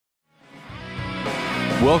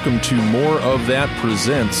Welcome to More of That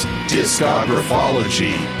Presents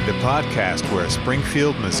Discographology, the podcast where a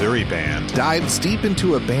Springfield, Missouri band dives deep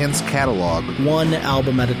into a band's catalog, one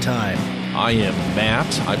album at a time. I am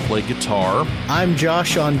Matt. I play guitar. I'm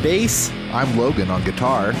Josh on bass. I'm Logan on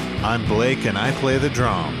guitar. I'm Blake and I play the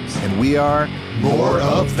drums. And we are More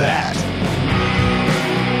of That.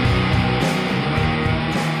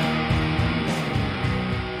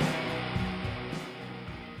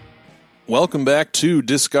 Welcome back to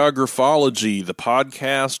Discographology, the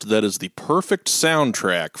podcast that is the perfect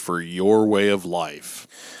soundtrack for your way of life.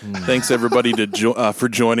 Thanks, everybody, for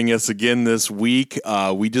joining us again this week.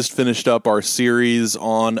 We just finished up our series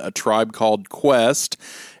on A Tribe Called Quest.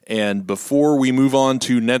 And before we move on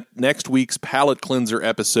to next week's Palate Cleanser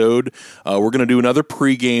episode, we're going to do another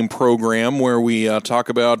pregame program where we talk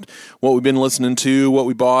about what we've been listening to, what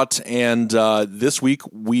we bought, and this week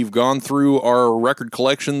we've gone through our record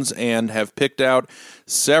collections and have picked out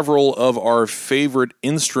several of our favorite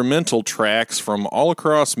instrumental tracks from all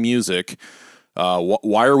across music.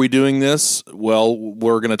 Why are we doing this? Well,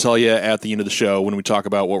 we're going to tell you at the end of the show when we talk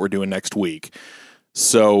about what we're doing next week.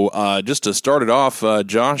 So just to start it off,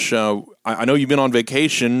 Josh, I know you've been on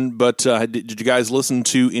vacation, but did you guys listen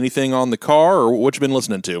to anything on the car, or what you been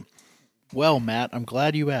listening to? Well, Matt, I'm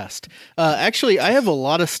glad you asked. Actually, I have a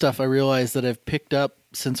lot of stuff I realized that I've picked up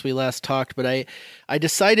since we last talked, but I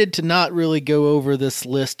decided to not really go over this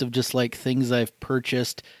list of just like things I've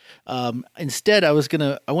purchased. Instead, I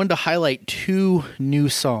wanted to highlight two new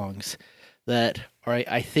songs that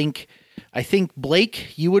I think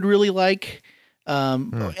Blake, you would really like.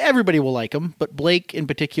 Everybody will like them, but Blake in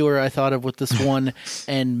particular, I thought of with this one,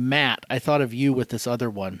 and Matt, I thought of you with this other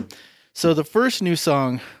one. So the first new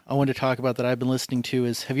song I want to talk about that I've been listening to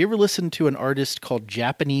is, have you ever listened to an artist called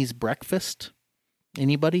Japanese Breakfast?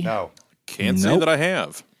 Anybody? No. Can't say that I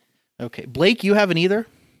have. Okay. Blake, you haven't either?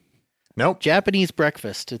 Nope. Japanese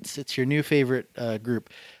Breakfast. It's your new favorite group.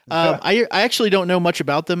 I actually don't know much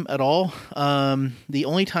about them at all. The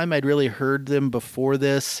only time I'd really heard them before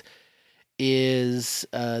this is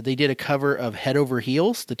they did a cover of Head Over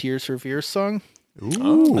Heels, the Tears for Fears song.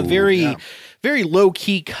 Ooh, a very low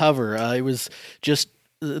key cover. It was just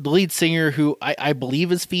the lead singer, who I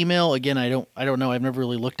believe is female. Again, I don't know. I've never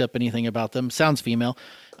really looked up anything about them. Sounds female.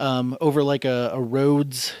 Over like a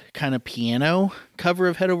Rhodes kind of piano cover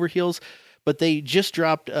of Head Over Heels. But they just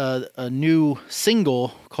dropped a new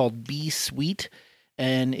single called Be Sweet,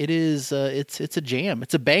 and it is it's a jam.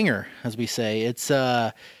 It's a banger, as we say. It's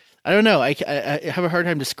I don't know. I have a hard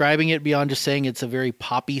time describing it beyond just saying it's a very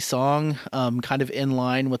poppy song, kind of in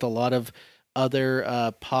line with a lot of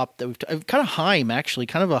other pop that we've kind of Haim, actually,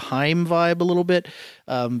 kind of a Haim vibe a little bit.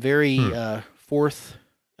 Very in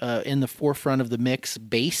the forefront of the mix,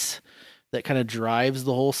 bass that kind of drives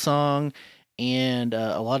the whole song, and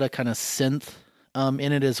a lot of kind of synth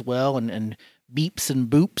in it as well, and beeps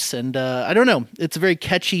and boops, and I don't know. It's a very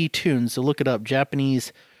catchy tune, so look it up.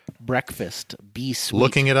 Japanese Breakfast, Be Sweet.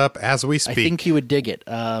 Looking it up as we speak. I think you would dig it,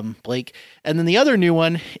 Blake. And then the other new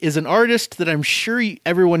one is an artist that I'm sure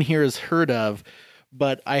everyone here has heard of,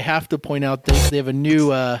 but I have to point out they have a new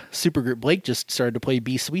supergroup. Blake just started to play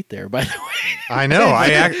Be Sweet there, by the way. I know.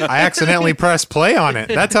 I accidentally pressed play on it.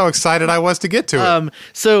 That's how excited I was to get to it.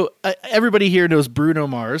 So everybody here knows Bruno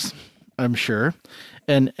Mars, I'm sure.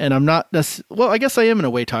 And I'm not well, I guess I am in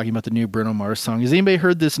a way talking about the new Bruno Mars song. Has anybody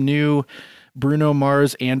heard this new Bruno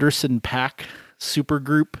Mars Anderson .Paak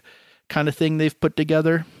supergroup kind of thing they've put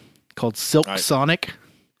together called Silk Sonic?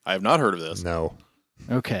 I have not heard of this. No.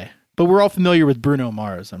 Okay. But we're all familiar with Bruno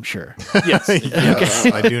Mars, I'm sure. Yes. Yes,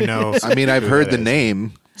 I do know. I mean, I've heard the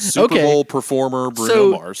name. Super Bowl performer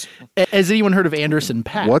Bruno Mars. Has anyone heard of Anderson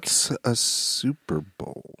 .Paak? What's a Super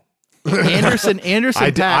Bowl? Anderson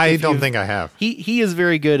 .Paak. I don't think I have. He is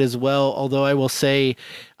very good as well, although I will say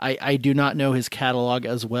I do not know his catalog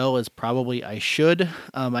as well as probably I should.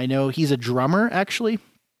 I know he's a drummer, actually.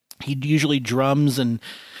 He usually drums and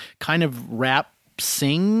kind of rap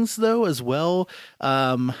sings, though, as well.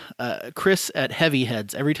 Chris at Heavy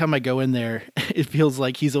Heads, every time I go in there, it feels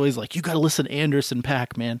like he's always like, you got to listen to Anderson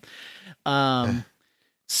 .Paak, man.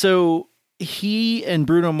 So he and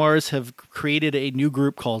Bruno Mars have created a new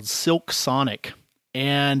group called Silk Sonic,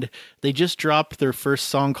 and they just dropped their first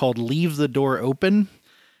song called Leave the Door Open.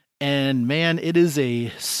 And man, it is a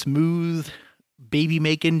smooth baby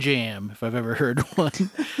making jam, if I've ever heard one.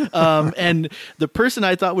 And the person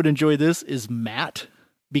I thought would enjoy this is Matt,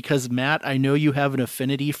 because Matt, I know you have an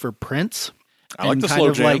affinity for Prince. I like the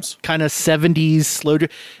slow jams. Like kind of 70s slow jam.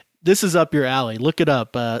 This is up your alley. Look it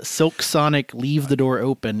up. Silk Sonic, Leave the Door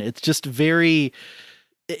Open. It's just very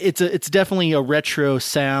it's definitely a retro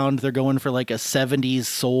sound. They're going for like a 70s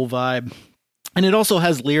soul vibe. And it also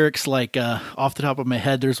has lyrics like, off the top of my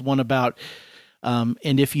head, there's one about,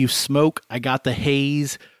 and if you smoke, I got the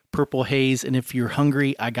haze, purple haze. And if you're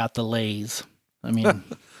hungry, I got the lays. I mean,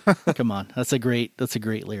 come on. That's a great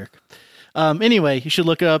lyric. Anyway, you should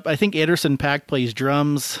look it up. I think Anderson .Paak plays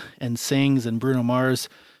drums and sings, and Bruno Mars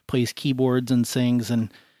plays keyboards and sings.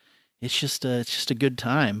 And it's just a good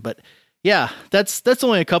time. But yeah, that's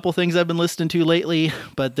only a couple things I've been listening to lately,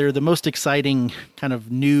 but they're the most exciting kind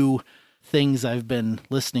of new things I've been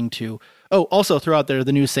listening to. Oh, also throw out there,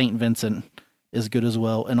 the new St. Vincent is good as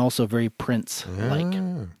well, and also very Prince-like.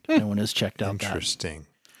 No one has checked out Interesting. that.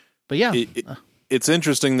 But yeah. It's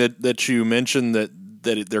interesting that you mentioned that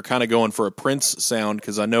they're kind of going for a Prince sound,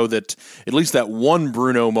 because I know that at least that one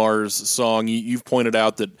Bruno Mars song you've pointed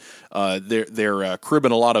out that they're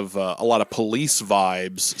cribbing a lot of police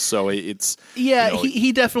vibes. So it's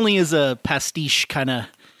he definitely is a pastiche kind of,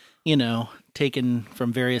 taken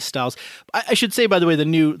from various styles. I should say, by the way, the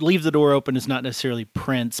new Leave the Door Open is not necessarily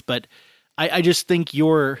Prince, but I just think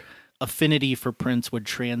your affinity for Prince would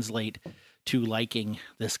translate to liking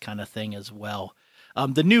this kind of thing as well.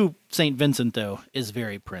 The new St. Vincent, though, is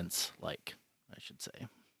very Prince-like, I should say.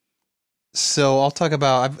 So I'll talk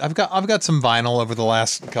about, I've got some vinyl over the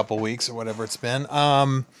last couple weeks or whatever it's been.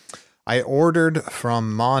 I ordered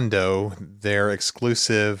from Mondo their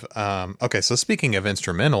exclusive. Okay, so speaking of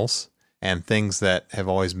instrumentals and things that have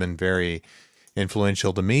always been very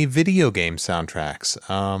influential to me, video game soundtracks.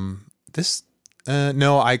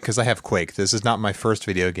 Because I have Quake. This is not my first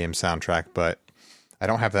video game soundtrack, but I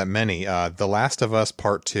don't have that many. The Last of Us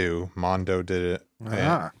Part 2, Mondo did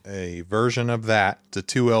a version of that. It's a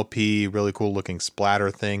 2 LP, really cool looking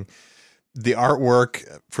splatter thing. The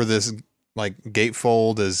artwork for this like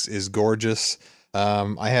gatefold is gorgeous.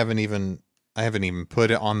 I haven't even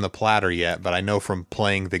put it on the platter yet, but I know from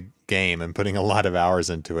playing the game and putting a lot of hours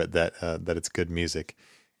into it that it's good music.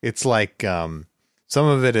 It's like some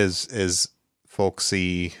of it is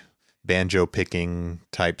folksy banjo picking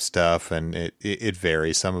type stuff, and it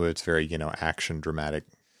varies. Some of it's very action dramatic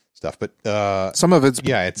stuff, but some of it's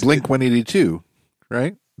Blink 182,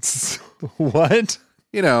 right? What?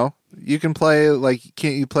 You can play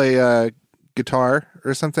can't you play guitar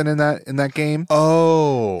or something in that game?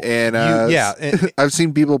 Oh, and I've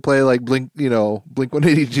seen people play like Blink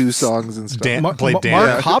 182 songs and stuff. Mark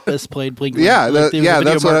Hoppus played Blink.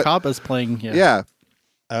 That's Mark Hoppus playing. Yeah.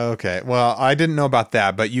 Okay, well, I didn't know about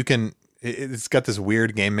that, but you can. It's got this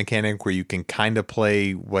weird game mechanic where you can kind of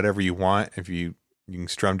play whatever you want if you can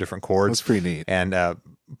strum different chords. That's pretty neat. And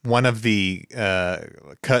one of the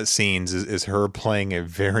cut scenes is her playing a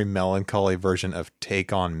very melancholy version of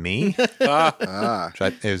 "Take on Me."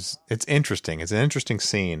 It's interesting. It's an interesting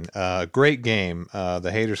scene. Great game. The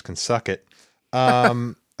haters can suck it.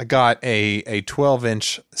 I got a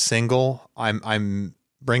 12-inch single. I'm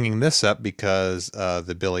bringing this up because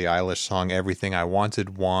the Billie Eilish song "Everything I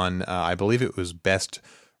Wanted" won. I believe it was Best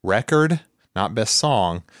Record, not Best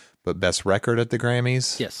Song, but Best Record at the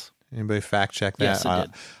Grammys. Yes. Anybody fact check that? Yes, it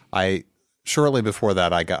did. I shortly before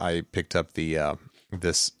that I picked up the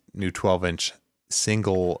this new 12-inch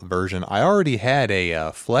single version. I already had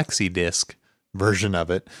a flexi disc version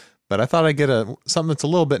of it, but I thought I'd get something that's a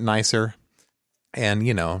little bit nicer and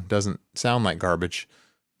doesn't sound like garbage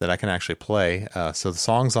that I can actually play. So the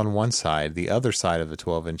song's on one side. The other side of the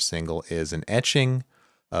 12-inch single is an etching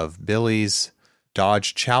of Billie's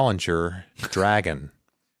Dodge Challenger Dragon,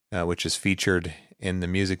 which is featured in the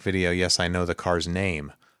music video. Yes, I know the car's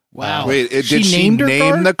name. Wow. Wait, did she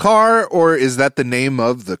name the car, or is that the name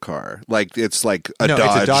of the car? Like it's like a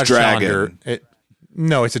Dodge Dragon.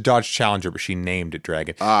 It's a Dodge Challenger, but she named it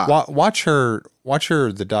Dragon. Watch her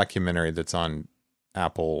the documentary that's on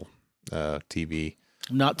Apple TV.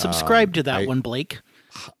 I'm not subscribed to that one, Blake.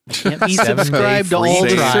 Can't be subscribed to all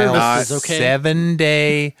the services, okay?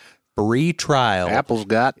 7-day free trial. Apple's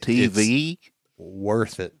got TV. It's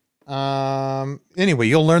worth it. Anyway,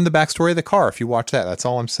 you'll learn the backstory of the car if you watch that. That's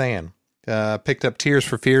all I'm saying. Picked up Tears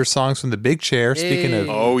for Fears songs from the Big Chair. Speaking of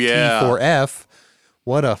T4F,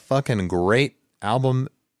 what a fucking great album,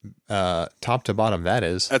 top to bottom that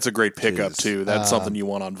is. That's a great pickup too. That's something you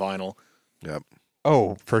want on vinyl. Yep.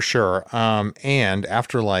 Oh, for sure. And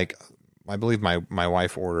after I believe my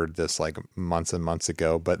wife ordered this like months and months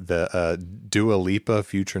ago, but the Dua Lipa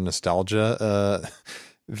Future Nostalgia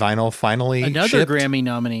vinyl finally another shipped. Grammy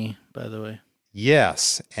nominee, by the way.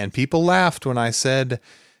 Yes, and people laughed when I said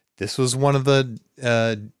this was one of the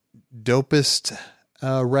dopest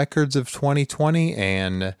records of 2020,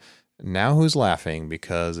 and now who's laughing?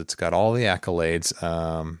 Because it's got all the accolades.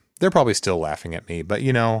 They're probably still laughing at me, but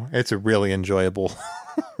it's a really enjoyable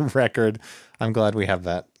record. I'm glad we have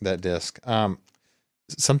that disc.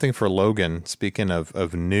 Something for Logan. Speaking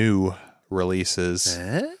of new releases,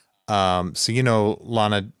 so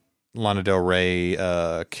Lana Del Rey,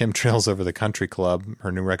 Chemtrails Over the Country Club,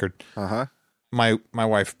 her new record. My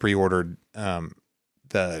wife pre-ordered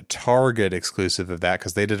the Target exclusive of that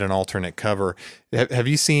because they did an alternate cover. Have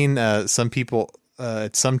you seen some people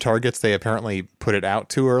at some Targets? They apparently put it out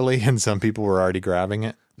too early, and some people were already grabbing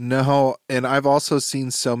it. No, and I've also seen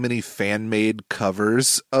so many fan-made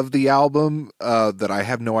covers of the album that I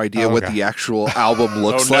have no idea what the actual album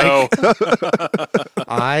looks like.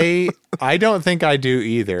 I don't think I do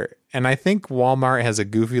either. And I think Walmart has a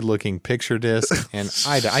goofy-looking picture disc, and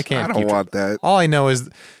I can't. I don't want that. All I know is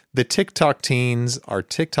the TikTok teens are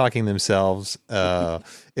TikToking themselves,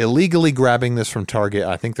 illegally grabbing this from Target.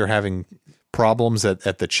 I think they're having problems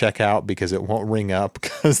at the checkout because it won't ring up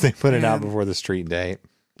because they put it out before the street date.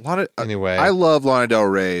 Anyway, I love Lana Del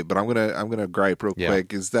Rey, but I'm gonna gripe real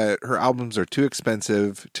quick is that her albums are too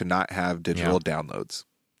expensive to not have digital downloads.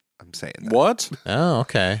 I'm saying that. What? Oh,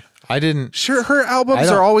 okay. I didn't. Sure, her albums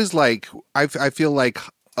are always like I feel like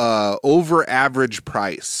over average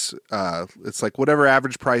price. It's like whatever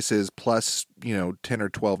average price is plus $10 or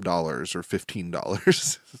 $12 or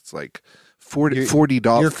 $15. It's like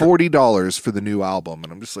 $40 for the new album,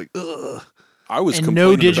 and I'm just like, ugh. I was and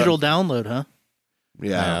no digital download, huh?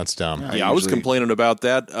 Yeah, that's dumb. Yeah, I was complaining about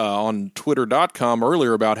that on Twitter.com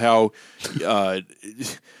earlier about how, in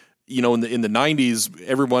the 90s,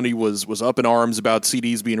 everybody was up in arms about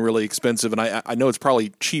CDs being really expensive, and I know it's probably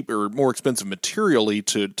cheaper, more expensive materially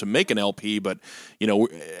to make an LP, but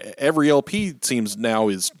every LP seems now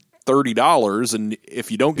is $30, and if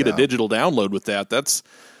you don't get a digital download with that, that's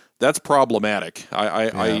problematic.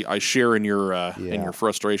 I share in your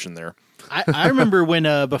frustration there. I remember when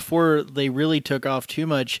before they really took off too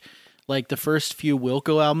much, like the first few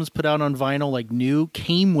Wilco albums put out on vinyl, like new,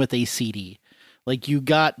 came with a CD. Like you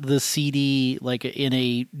got the CD like in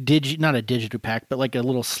a not a digital pack, but like a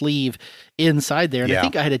little sleeve inside there. And I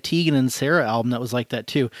think I had a Tegan and Sarah album that was like that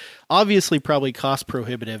too. Obviously, probably cost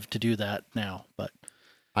prohibitive to do that now, but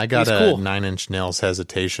I got a 9 Inch Nails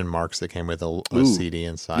Hesitation Marks that came with a CD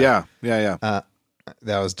inside. Yeah.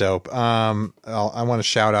 That was dope. I want to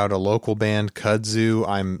shout out a local band, Kudzu.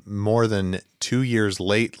 I'm more than 2 years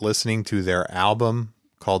late listening to their album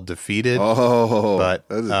called Defeated. Oh, but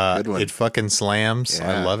that is a good one. It fucking slams.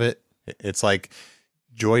 Yeah. I love it. It's like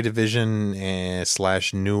Joy Division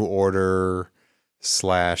 / New Order /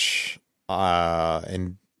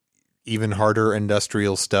 and even harder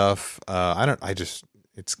industrial stuff.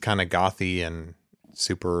 It's kind of gothy and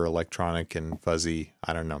super electronic and fuzzy.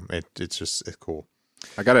 I don't know. It's cool.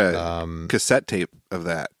 I got a cassette tape of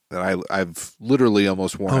that I've literally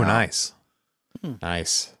almost worn out. Oh, nice.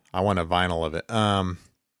 Nice. I want a vinyl of it.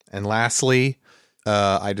 And lastly,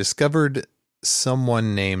 I discovered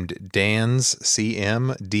someone named Danz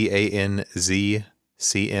CM, DANZ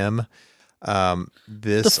CM.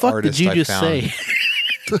 This the fuck artist did you I just found, say?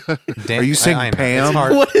 Are you saying Pam? It's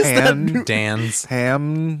hard. What is that? Danz.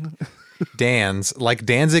 Pam? Danz. Like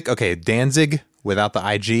Danzig. Okay, Danzig without the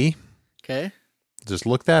IG. Okay. Just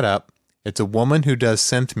look that up. It's a woman who does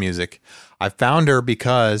synth music. I found her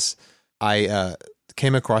because I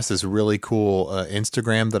came across this really cool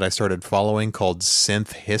Instagram that I started following called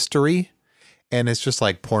Synth History. And it's just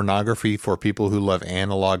like pornography for people who love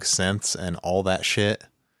analog synths and all that shit.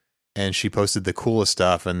 And she posted the coolest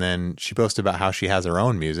stuff. And then she posted about how she has her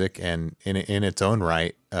own music. And in its own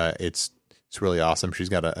right, it's really awesome. She's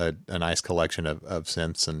got a nice collection of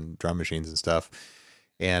synths and drum machines and stuff.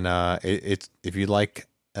 And if you like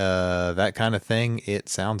that kind of thing, it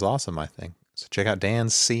sounds awesome, I think. So check out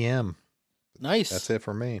Dan's CM. Nice. That's it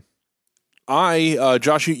for me.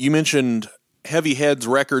 Josh, you mentioned Heavy Heads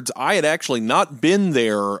Records. I had actually not been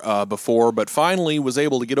there before, but finally was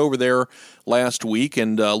able to get over there last week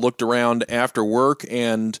and looked around after work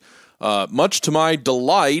and much to my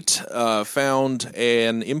delight, found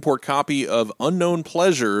an import copy of Unknown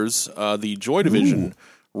Pleasures, the Joy Division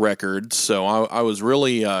record. So I was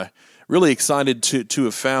really excited to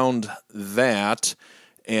have found that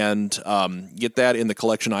and get that in the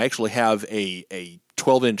collection. I actually have a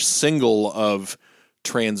 12-inch single of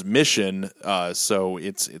Transmission, so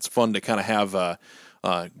it's fun to kind of have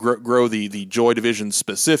grow the Joy Division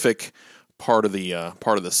specific part of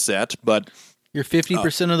the set. But you're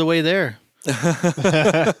 50% of the way there.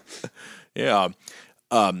 Yeah.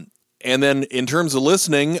 And then in terms of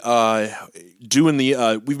listening,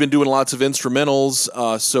 we've been doing lots of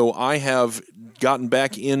instrumentals. So I have gotten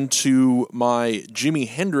back into my Jimi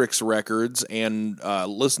Hendrix records and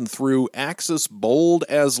listened through Axis Bold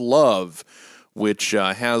as Love, which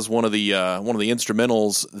has one of the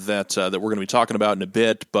instrumentals that we're going to be talking about in a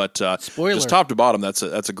bit. But just top to bottom, that's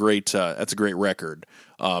a great record.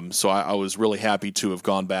 So I was really happy to have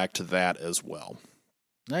gone back to that as well.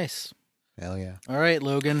 Nice. Hell yeah! All right,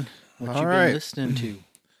 Logan, what you been listening to?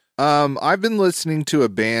 I've been listening to a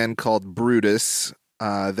band called Brutus.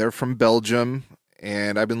 They're from Belgium,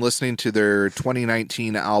 and I've been listening to their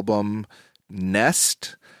 2019 album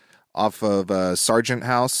Nest off of Sargent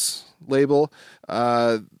House label.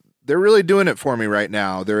 They're really doing it for me right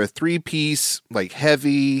now. They're a 3-piece, like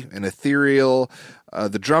heavy and ethereal.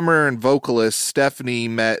 The drummer and vocalist Stephanie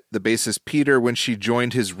met the bassist Peter when she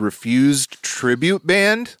joined his Refused tribute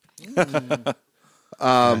band.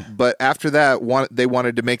 But after that, they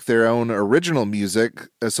wanted to make their own original music,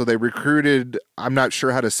 so they recruited, I'm not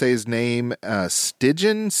sure how to say his name,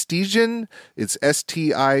 Stijin, it's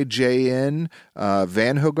Stijn,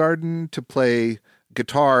 Van Hogarden, to play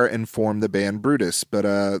guitar and form the band Brutus. But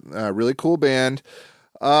a really cool band.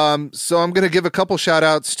 So I'm going to give a couple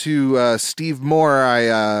shout-outs to Steve Moore.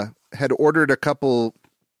 I had ordered a couple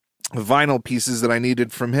vinyl pieces that I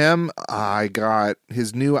needed from him. I got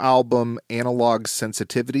his new album Analog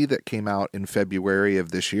Sensitivity that came out in February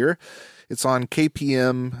of this year. It's on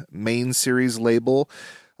KPM main series label.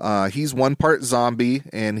 He's one part zombie,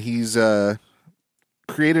 and he's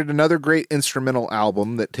created another great instrumental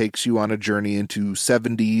album that takes you on a journey into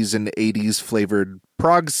 70s and 80s flavored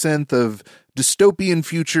prog synth of dystopian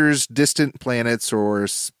futures, distant planets, or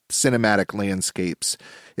cinematic landscapes.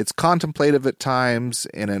 It's contemplative at times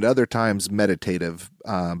and at other times meditative,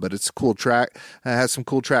 but it's a cool track. It has some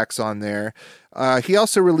cool tracks on there. He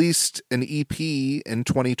also released an EP in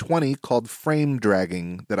 2020 called Frame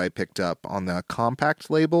Dragging that I picked up on the Compact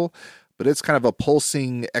label, but it's kind of a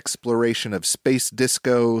pulsing exploration of space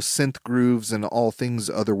disco, synth grooves, and all things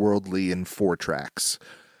otherworldly in 4 tracks.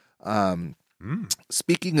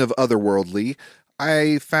 Speaking of otherworldly,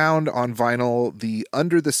 I found on vinyl the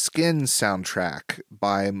Under the Skin soundtrack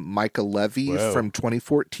by Micah Levy from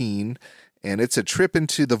 2014, and it's a trip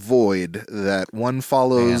into the void that one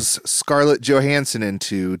follows Scarlett Johansson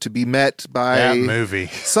into to be met by that movie.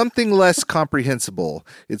 Something less comprehensible.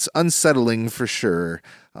 It's unsettling for sure.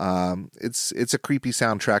 It's a creepy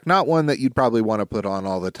soundtrack, not one that you'd probably want to put on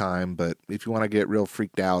all the time, but if you want to get real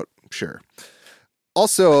freaked out, sure.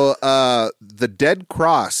 Also, the Dead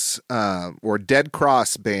Cross, or Dead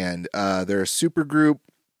Cross band, they're a super group.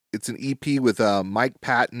 It's an EP with Mike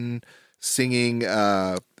Patton singing.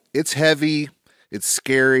 It's heavy, it's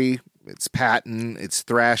scary, it's Patton, it's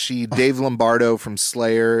thrashy. Dave Lombardo from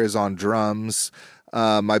Slayer is on drums.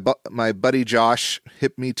 My buddy Josh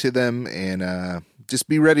hipped me to them, and just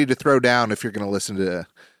be ready to throw down if you're going to listen to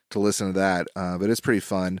that. But it's pretty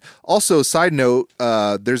fun. Also, side note,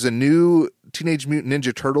 there's a new Teenage Mutant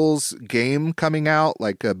Ninja Turtles game coming out,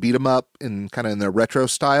 like a beat 'em up in kind of in the retro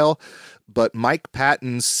style, but Mike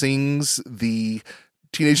Patton sings the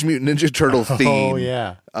Teenage Mutant Ninja Turtle theme. Oh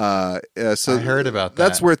yeah. So I heard about that.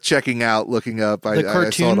 That's worth checking out, looking up. The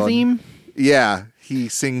cartoon theme? Yeah, he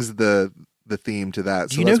sings the theme to that.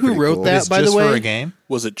 Do you know who wrote that, by the way? For a game?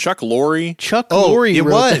 Was it Chuck Lorre? Chuck Lorre it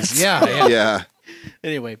wrote was. that. Yeah.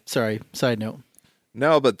 Anyway, sorry. Side note.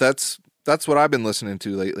 No, but that's what I've been listening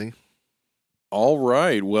to lately. All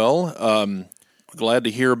right. Well, glad to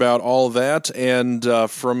hear about all of that. And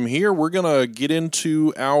from here, we're going to get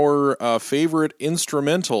into our favorite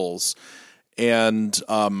instrumentals. And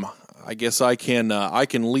I guess I can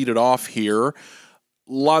lead it off here.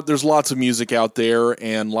 There's lots of music out there,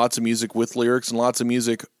 and lots of music with lyrics and lots of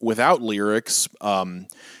music without lyrics.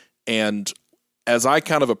 And as I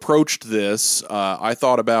kind of approached this, I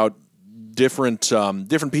thought about different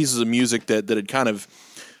pieces of music that had kind of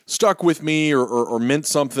stuck with me or meant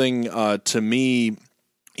something to me,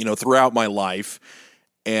 throughout my life.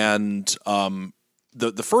 And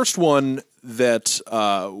the first one that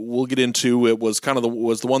we'll get into, it was kind of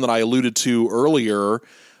was the one that I alluded to earlier,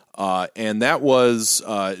 and that was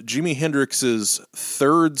Jimi Hendrix's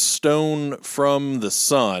Third Stone from the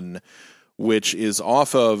Sun, which is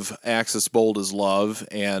off of Axis Bold as Love,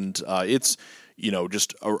 and it's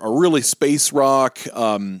just a really space rock.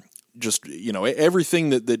 Everything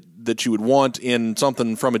that you would want in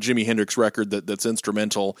something from a Jimi Hendrix record that's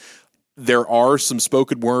instrumental. There are some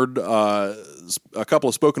spoken word, a couple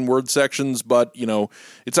of spoken word sections, but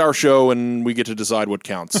it's our show and we get to decide what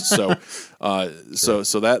counts. So,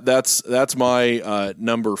 so that's my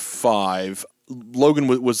number 5. Logan,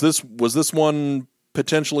 was this one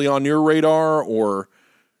potentially on your radar, or?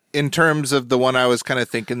 In terms of the one I was kind of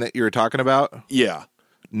thinking that you were talking about, Yeah.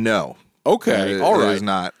 no. Okay. It All is right.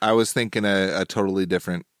 not. I was thinking a totally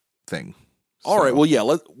different thing. All right. Well, yeah.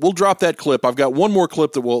 We'll drop that clip. I've got one more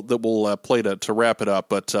clip that we'll play to wrap it up.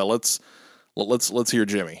 But let's hear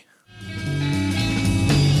Jimmy.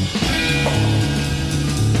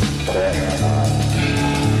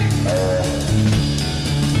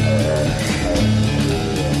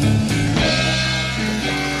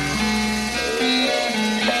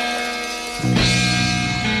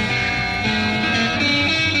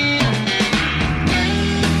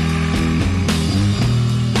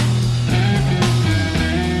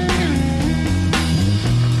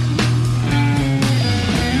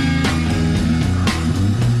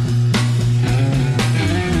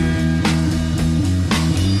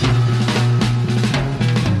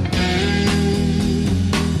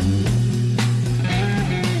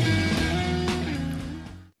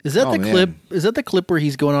 Is that Oh, the man. clip? Is that the clip where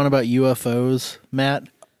he's going on about UFOs, Matt?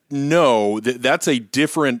 No, that's a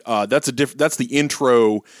different. That's the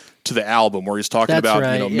intro to the album where he's talking That's about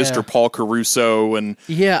right, yeah. Mr. Paul Caruso and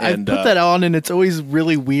Yeah, I and, put that on, and it's always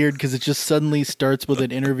really weird because it just suddenly starts with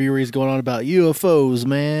an interview where he's going on about UFOs,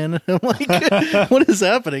 man. I'm like, what is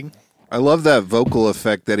happening? I love that vocal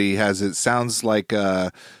effect that he has. It sounds like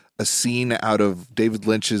a scene out of David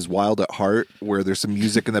Lynch's Wild at Heart, where there's some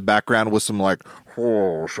music in the background with some like,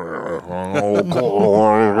 yeah.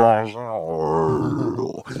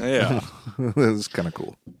 it's kind of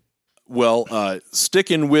cool. Well,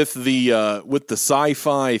 sticking with the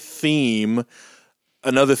sci-fi theme,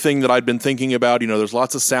 another thing that I've been thinking about, there's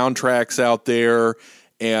lots of soundtracks out there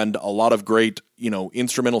and a lot of great,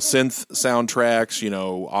 instrumental synth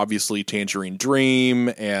soundtracks, obviously Tangerine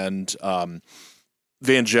Dream and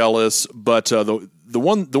Vangelis, but the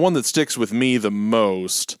one that sticks with me the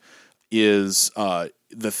most is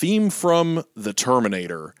the theme from The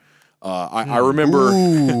Terminator. I remember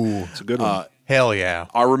It's a good one. Hell yeah.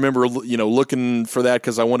 I remember, looking for that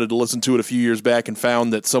because I wanted to listen to it a few years back and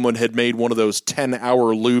found that someone had made one of those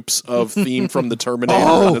 10-hour loops of theme from The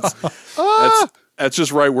Terminator. That's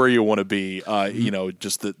just right where you want to be.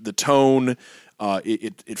 Just the tone.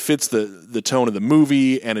 It fits the tone of the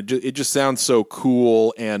movie, and it just sounds so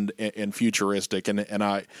cool and futuristic. And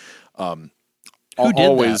I Who did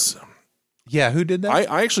always that? Yeah, who did that?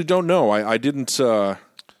 I actually don't know. I didn't pull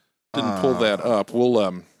that up.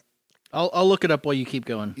 We'll I'll look it up while you keep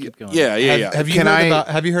going. Keep going. yeah. Have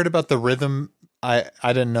you heard about the rhythm? I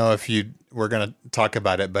didn't know if you were going to talk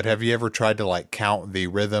about it, but have you ever tried to like count the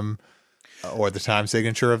rhythm or the time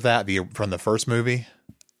signature of that from the first movie?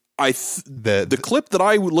 The clip that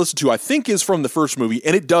I would listen to, I think, is from the first movie,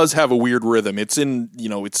 and it does have a weird rhythm. It's in,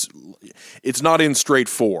 it's not in straight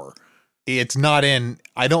 4. It's not in.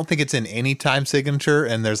 I don't think it's in any time signature,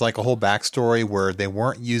 and there's like a whole backstory where they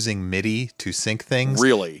weren't using MIDI to sync things.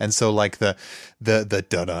 Really? And so like the da da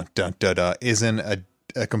da da da is in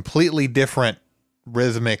a completely different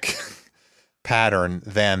rhythmic pattern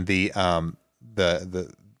than the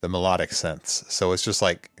melodic synths. So it's just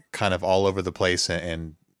like kind of all over the place,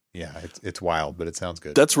 and yeah, it's wild, but it sounds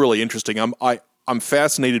good. That's really interesting. I'm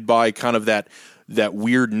fascinated by kind of that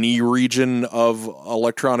weird knee region of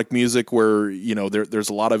electronic music where there's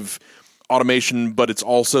a lot of automation, but it's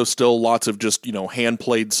also still lots of just hand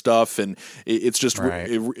played stuff, and it's just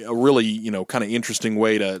Right. a really kind of interesting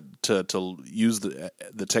way to use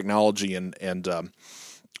the technology and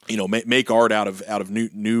make art out of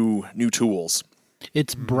new tools.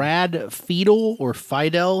 It's Brad Fiedel or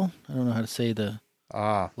Fidel. I don't know how to say the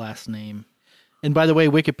last name. And by the way,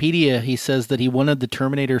 Wikipedia, he says that he wanted the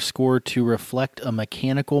Terminator score to reflect a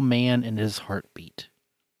mechanical man and his heartbeat.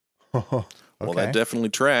 Well, that definitely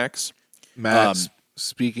tracks. Matt,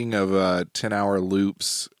 speaking of 10-hour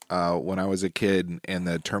loops, when I was a kid and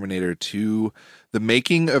the Terminator 2, the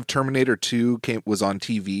making of Terminator 2 was on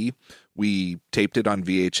TV. We taped it on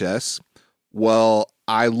VHS. Well,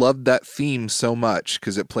 I loved that theme so much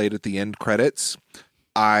because it played at the end credits.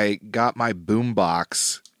 I got my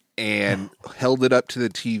boombox and held it up to the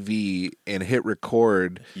TV and hit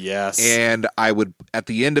record. Yes. And I would, at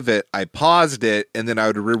the end of it, I paused it and then I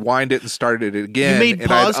would rewind it and start it again. You made and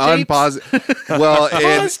pause I'd unpause it. Well,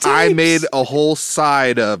 and Pause I tapes. made a whole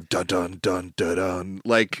side of dun dun dun dun dun,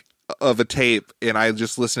 like of a tape, and I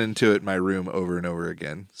just listened to it in my room over and over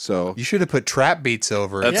again. So, You should have put trap beats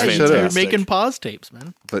over it. That's Yeah, you're fantastic. making pause tapes,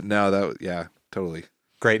 man. but no, that totally.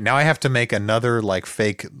 Great. Now I have to make another like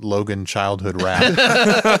fake Logan childhood rap.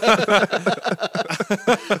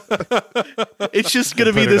 It's just going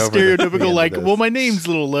to be Put the it over the end stereotypical, of like, this. well, my name's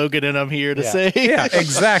Little Logan, and I'm here to say. Yeah,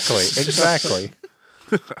 exactly.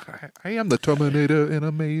 I am the Terminator in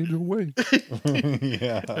a major way.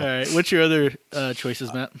 Yeah. All right. What's your other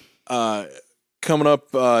choices, Matt? Coming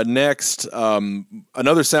up next,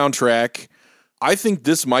 another soundtrack. I think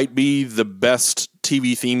this might be the best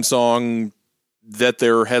TV theme song that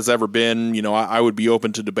there has ever been. You know, I would be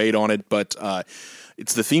open to debate on it, but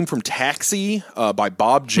it's the theme from Taxi by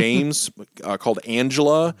Bob James called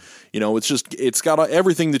Angela. You know, it's got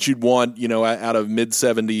everything that you'd want, you know, out of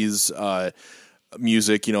mid-70s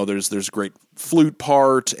music. You know, there's great flute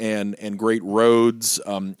part and great Rhodes.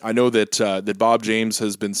 I know that Bob James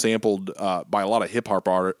has been sampled by a lot of hip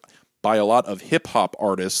hop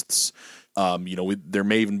artists. You know, there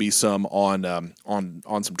may even be some on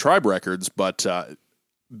some Tribe records, but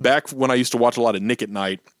back when I used to watch a lot of Nick at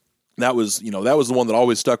Night, that was the one that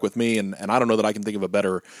always stuck with me, and I don't know that I can think of a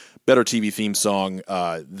better TV theme song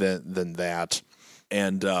than that.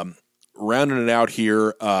 And rounding it out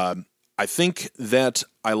here, I think that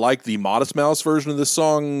I like the Modest Mouse version of this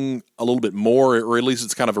song a little bit more, or at least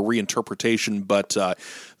it's kind of a reinterpretation, but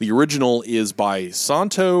the original is by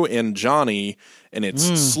Santo and Johnny, and it's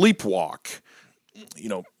Sleepwalk. You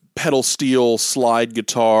know, pedal steel, slide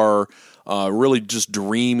guitar, really just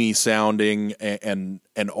dreamy sounding, and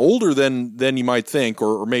older than you might think,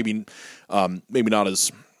 or maybe not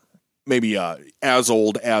as as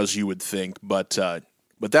old as you would think, but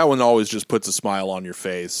that one always just puts a smile on your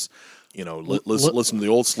face. You know, listen to the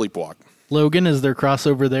old Sleepwalk. Logan, is there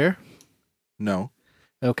crossover there? No.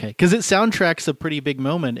 Okay, because it soundtracks a pretty big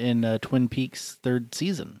moment in Twin Peaks' third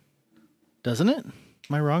season, doesn't it?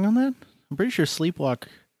 Am I wrong on that? I'm pretty sure Sleepwalk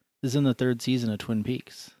is in the third season of Twin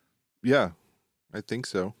Peaks. Yeah, I think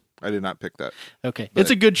so. I did not pick that. Okay,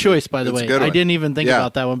 it's a good choice, by the way. I didn't even think Yeah.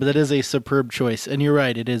 about that one, but that is a superb choice. And you're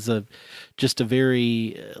right, it is just a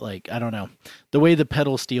very, I don't know. The way the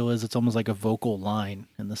pedal steel is, it's almost like a vocal line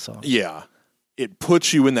in the song. Yeah, it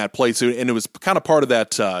puts you in that place, and it was kind of part of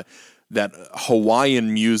that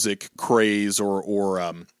Hawaiian music craze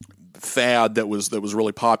or fad that was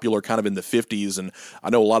really popular kind of in the 50s. And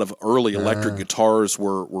I know a lot of early electric guitars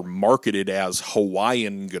were marketed as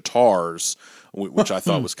Hawaiian guitars, which I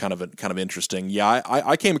thought was kind of interesting. Yeah,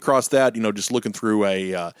 I came across that, you know, just looking through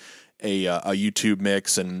a YouTube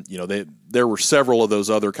mix, and you know, there were several of those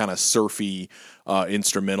other kind of surfy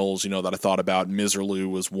instrumentals, you know, that I thought about. Miserlou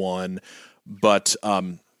was one, but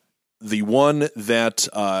the one that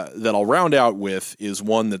I'll round out with is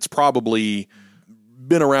one that's probably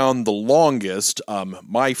been around the longest.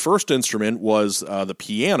 My first instrument was the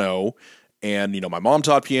piano. And, you know, my mom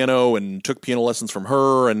taught piano and took piano lessons from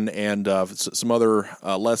her and some other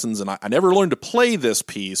lessons. And I never learned to play this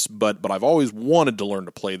piece, but I've always wanted to learn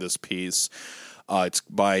to play this piece. It's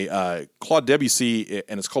by Claude Debussy,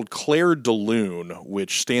 and it's called Clair de Lune,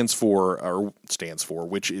 which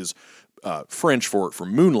which is French for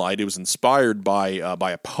moonlight. It was inspired by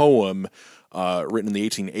a poem written in the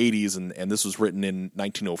 1880s, and this was written in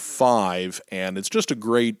 1905. And it's just a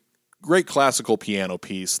great classical piano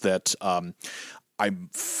piece that I'm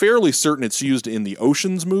fairly certain it's used in the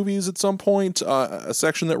Ocean's movies at some point, a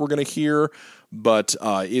section that we're going to hear, but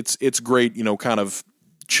it's great, you know, kind of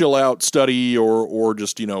chill out study or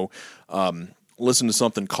just, you know, listen to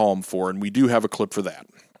something calm for, and we do have a clip for that.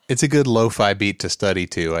 It's a good lo-fi beat to study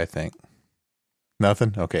to, I think.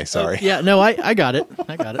 Nothing? Okay, sorry. Yeah, no, I got it.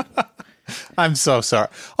 I'm so sorry.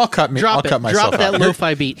 I'll cut myself Drop out. that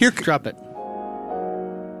lo-fi beat. Here, drop it.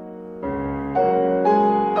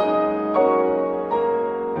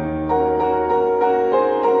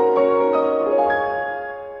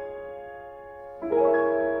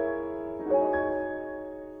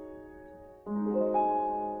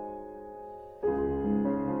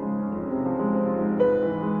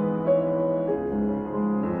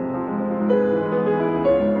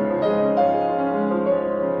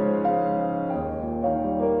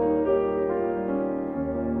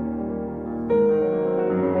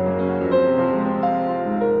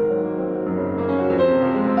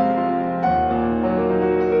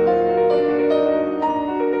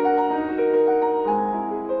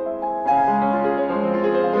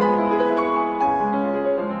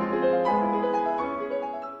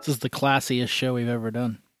 This is the classiest show we've ever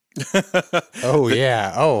done. Oh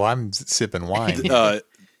yeah. Oh, I'm sipping wine.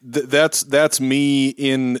 That's me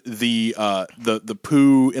in the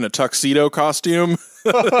Pooh in a tuxedo costume.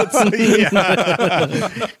 But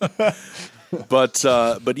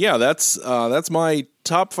yeah, that's my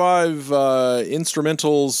top 5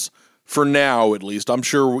 instrumentals for now, at least. I'm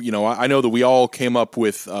sure, you know, I know that we all came up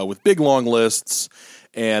with big long lists,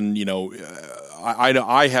 and you know,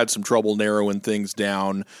 I had some trouble narrowing things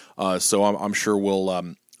down. So I'm sure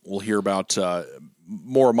we'll hear about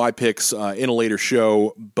more of my picks in a later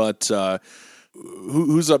show. But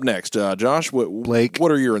who's up next? Josh, Blake.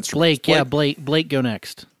 What are your instruments? Blake, go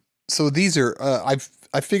next. So these are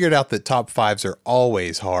I figured out that top fives are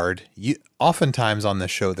always hard. Oftentimes on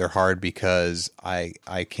this show they're hard because I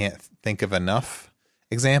can't think of enough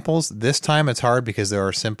examples. This time it's hard because there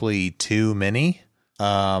are simply too many.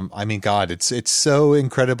 I mean, God, it's so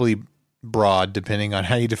incredibly broad depending on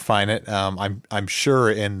how you define it. I'm sure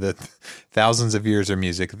in the thousands of years of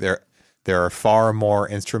music there are far more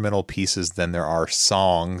instrumental pieces than there are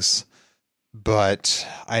songs, but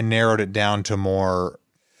I narrowed it down to more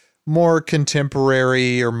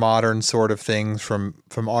contemporary or modern sort of things from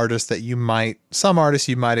artists that some artists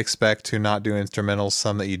you might expect to not do instrumentals,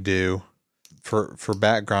 some that you do. For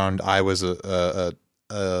background, I was a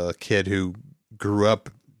kid who grew up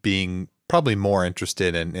being probably more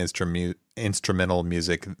interested in instrumental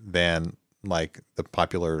music than like the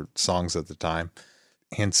popular songs at the time.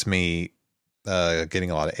 Hence me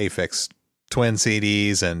getting a lot of Aphex Twin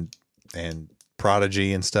CDs and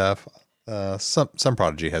Prodigy and stuff. Some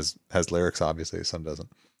Prodigy has lyrics, obviously, some doesn't.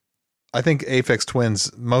 I think Aphex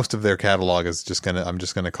Twins, most of their catalog is I'm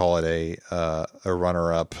just gonna call it a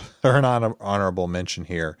runner up or an honorable mention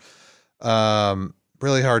here.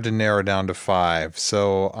 Really hard to narrow down to five,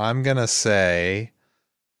 so I'm gonna say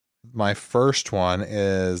my first one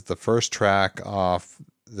is the first track off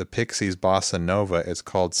the Pixies' Bossa Nova. It's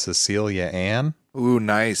called Cecilia Ann. Ooh,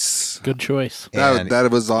 nice. Good choice. That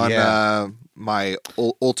was on my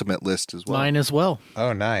ultimate list as well. Mine as well.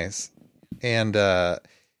 Oh, nice. And the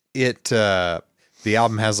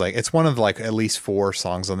album has it's one of at least 4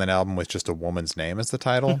 songs on that album with just a woman's name as the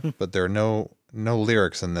title, but there are no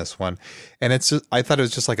lyrics in this one. And I thought it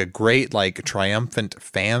was just a great triumphant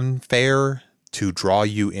fanfare to draw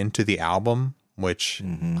you into the album, which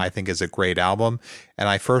I think is a great album. And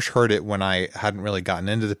I first heard it when I hadn't really gotten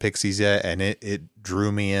into the Pixies yet, and it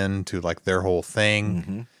drew me into their whole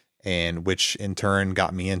thing, and which in turn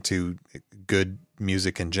got me into good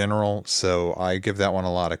music in general. So I give that one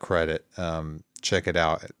a lot of credit. Check it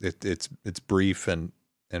out. It's brief and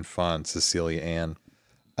fun. Cecilia Ann.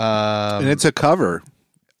 And it's a cover,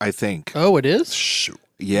 I think. Oh, it is?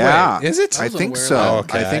 Yeah. Wait, is it? I think so. Oh,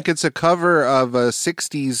 okay. I think it's a cover of a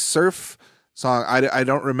 60s surf song. I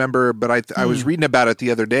don't remember, but I was reading about it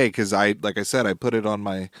the other day because like I said, I put it on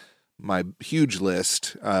my huge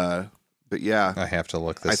list. But yeah, I have to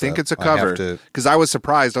look this up. I think it's a cover because I was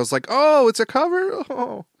surprised. I was like, oh, it's a cover?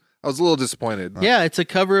 Oh, I was a little disappointed. Yeah, it's a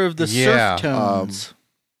cover of the Surf Tones.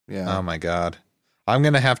 Yeah. Oh my God. I'm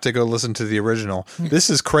going to have to go listen to the original. This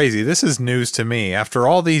is crazy. This is news to me after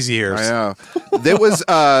all these years. I know. There was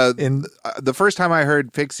the first time I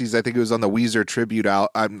heard Pixies, I think it was on the Weezer tribute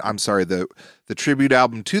I'm sorry, the tribute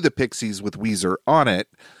album to the Pixies with Weezer on it,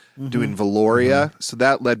 doing Valoria. So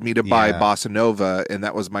that led me to buy Bossa Nova, and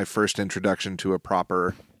that was my first introduction to a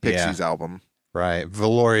proper Pixies album. Right.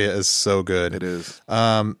 Valoria is so good. It is.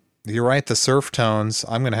 You're right. The Surf Tones,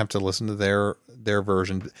 I'm going to have to listen to their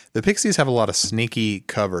version. The Pixies have a lot of sneaky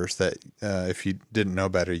covers that if you didn't know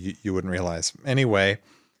better, you wouldn't realize. Anyway,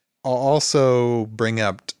 I'll also bring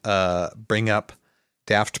up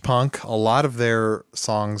Daft Punk. A lot of their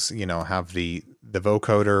songs, have the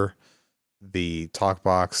vocoder, the talk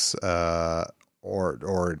box,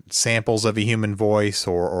 or samples of a human voice,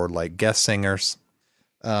 or guest singers.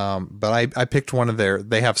 But I picked one of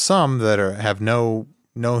they have some that have no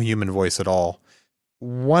human voice at all.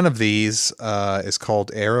 One of these is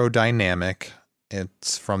called Aerodynamic.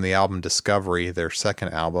 It's from the album Discovery, their second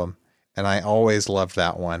album, and I always loved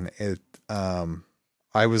that one.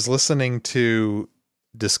 I was listening to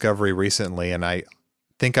Discovery recently, and I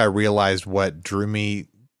think I realized what drew me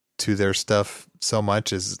to their stuff so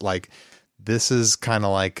much is this is kind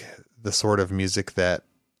of like the sort of music that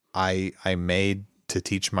I made to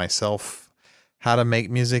teach myself how to make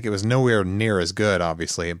music. It was nowhere near as good,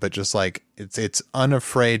 obviously, but just it's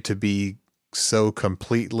unafraid to be so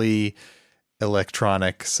completely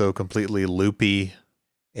electronic, so completely loopy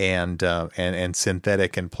and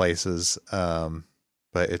synthetic in places. But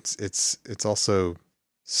it's also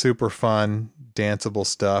super fun, danceable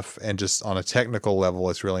stuff, and just on a technical level,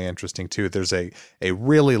 it's really interesting too. There's a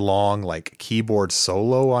really long keyboard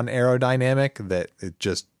solo on Aerodynamic that it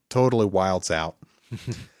just totally wilds out.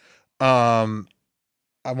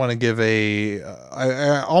 I want to give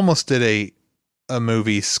I almost did a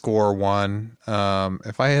movie score one.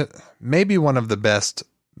 Maybe one of the best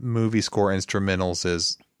movie score instrumentals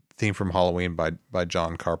is Theme from Halloween by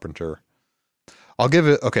John Carpenter. I'll give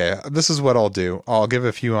it, okay, this is what I'll do. I'll give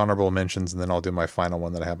a few honorable mentions, and then I'll do my final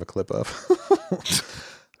one that I have a clip of.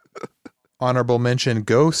 Honorable mention,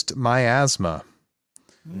 Ghost Miasma.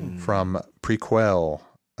 from Prequel,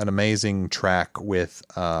 an amazing track with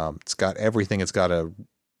it's got everything. It's got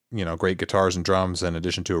great guitars and drums in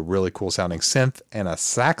addition to a really cool sounding synth and a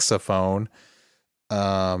saxophone,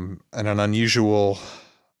 and an unusual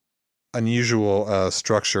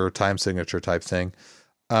structure, time signature type thing.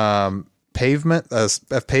 Pavement,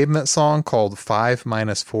 a Pavement song called 5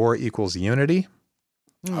 - 4 = Unity.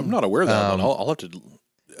 I'm not aware of that one. I'll have to.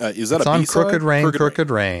 Is that it's a on B-side? Crooked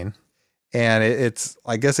Rain, and it's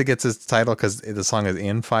I guess it gets its title because the song is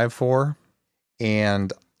in 5/4,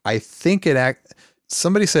 and I think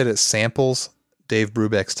somebody said it samples Dave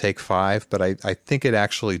Brubeck's Take 5, but I think it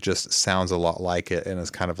actually just sounds a lot like it and is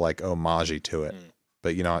kind of like homage to it.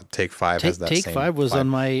 But Take 5 has that Take same 5 was vibe. on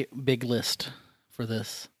my big list for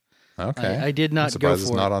this. Okay, I did not I'm surprised go it's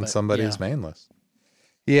for not it, on but somebody's yeah. main list.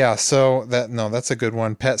 Yeah, so that's a good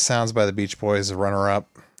one. Pet Sounds by the Beach Boys, a runner-up.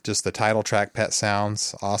 Just the title track, Pet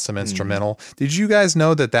Sounds, awesome instrumental. Did you guys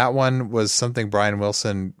know that one was something Brian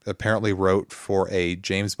Wilson apparently wrote for a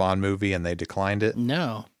James Bond movie and they declined it?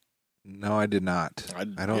 No. No, I did not. I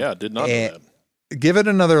don't. Yeah, did not know that. Give it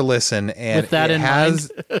another listen, and With that it in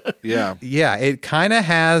has, mind. Yeah. it kind of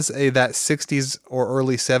has that 60s or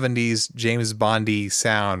early 70s James Bondy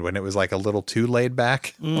sound when it was like a little too laid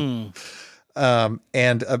back. Mm.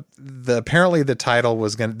 Apparently the title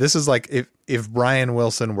was this is like if Brian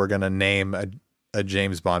Wilson were gonna name a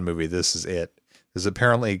James Bond movie, this is it. It's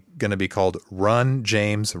apparently gonna be called Run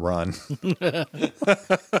James Run.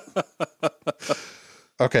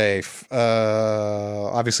 Okay,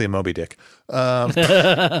 obviously Moby Dick.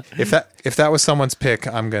 If that was someone's pick,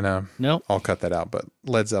 I'll cut that out. But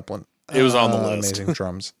Led Zeppelin, It was on the list. Amazing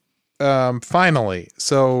drums. Finally,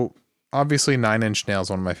 so obviously 9 Inch Nails,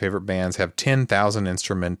 one of my favorite bands, have 10,000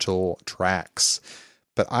 instrumental tracks.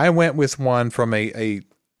 But I went with one from an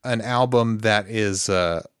album that is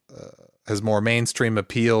has more mainstream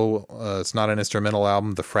appeal. It's not an instrumental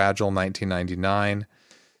album, The Fragile, 1999.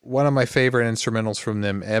 One of my favorite instrumentals from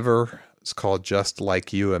them ever is called Just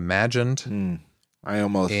Like You Imagined. I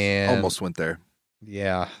almost went there.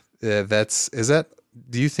 Yeah, do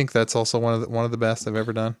you think that's also one of the best I've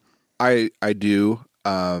ever done? I do.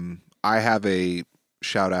 I have a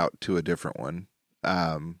shout out to a different one.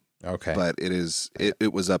 Okay. But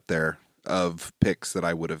it was up there of picks that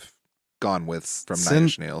I would have gone with from 9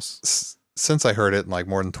 Inch Nails. Since I heard it like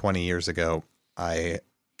more than 20 years ago, I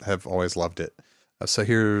have always loved it. So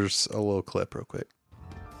here's a little clip real quick.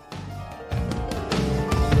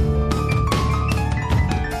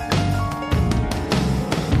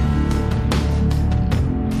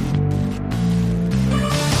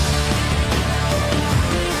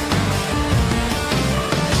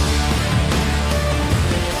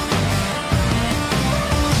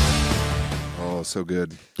 Oh, so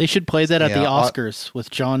good. They should play that at the Yeah, Oscars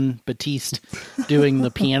with John Batiste doing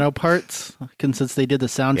the piano parts, since they did the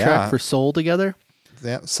soundtrack Yeah. for Soul together.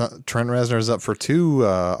 Yeah, so Trent Reznor's up for 2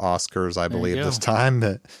 Oscars, I believe, you this go. time.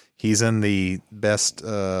 That he's in the best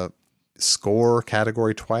score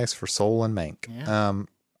category twice for Soul and Mank. Yeah.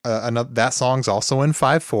 That song's also in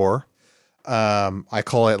 5/4. I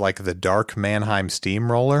call it like the Dark Mannheim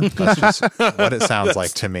Steamroller. That's just what it sounds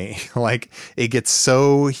like to me. Like it gets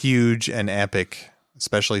so huge and epic,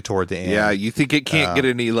 especially toward the end. Yeah, you think it can't get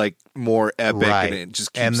any like more epic, right. and it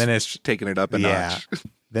just keeps And then it's taking it up a notch.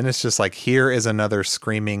 Then it's just like, here is another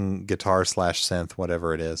screaming guitar / synth,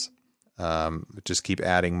 whatever it is. Just keep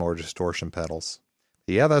adding more distortion pedals.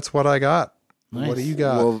 Yeah, that's what I got. Nice. What do you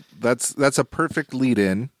got? Well, that's a perfect lead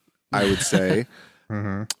in, I would say.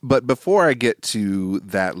 But before I get to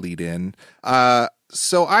that lead in,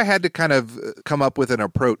 so I had to kind of come up with an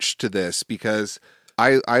approach to this because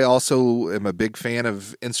I also am a big fan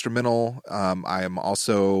of instrumental. I am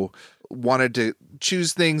also wanted to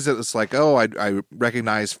choose things that was like, I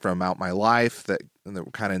recognize from out my life that were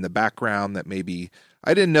kind of in the background that maybe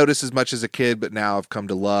I didn't notice as much as a kid, but now I've come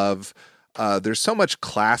to love. There's so much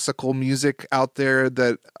classical music out there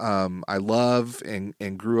that I love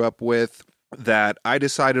and grew up with that I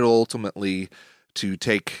decided ultimately to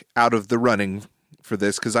take out of the running for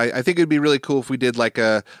this because I think it'd be really cool if we did like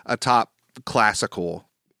a top classical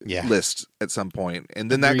list at some point. And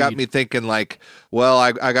then that got me thinking like, well,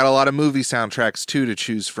 I got a lot of movie soundtracks too to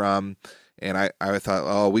choose from. And I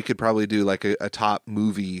thought, we could probably do like a top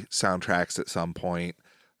movie soundtracks at some point.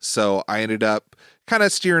 So I ended up kind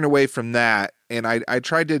of steering away from that. And I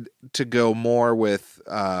tried to go more with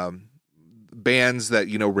bands that,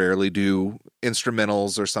 rarely do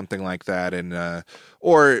instrumentals or something like that. And,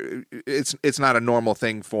 or it's not a normal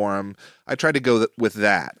thing for them. I tried to go with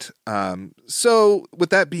that. So with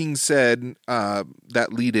that being said,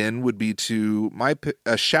 that lead in would be to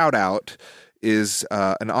a shout out is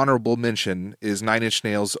an honorable mention is Nine Inch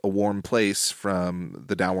Nails' "A Warm Place" from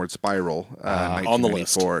the Downward Spiral, on the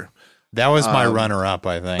list. 1994. That was my runner-up,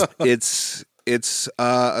 I think. It's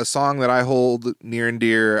a song that I hold near and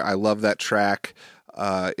dear. I love that track.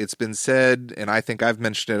 It's been said, and I think I've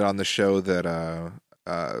mentioned it on the show, that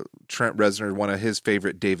Trent Reznor, one of his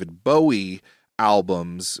favorite David Bowie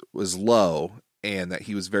albums was Low, and that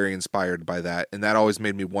he was very inspired by that. And that always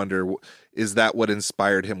made me wonder, is that what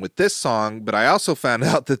inspired him with this song? But I also found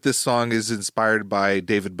out that this song is inspired by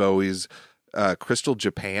David Bowie's Crystal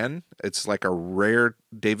Japan. It's like a rare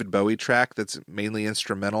David Bowie track that's mainly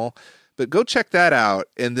instrumental. But go check that out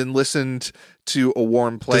and then listen to A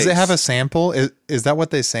Warm Place. Does it have a sample? Is that what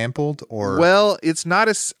they sampled? Or well, it's not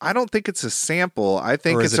I don't think it's a sample. I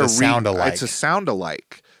think it's a sound-alike. It's a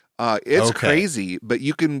sound-alike. It's crazy, but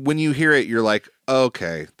you can, when you hear it, you're like,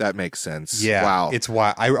 okay, that makes sense. Yeah, wow, it's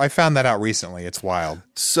wild. I found that out recently. It's wild.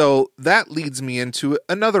 So that leads me into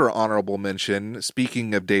another honorable mention.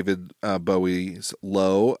 Speaking of David Bowie's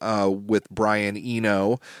Low, with Brian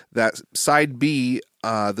Eno, that side B,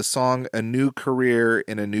 the song "A New Career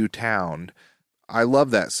in a New Town." I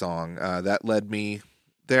love that song. That led me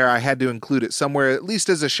there. I had to include it somewhere, at least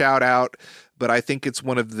as a shout out. But I think it's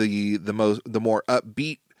one of the more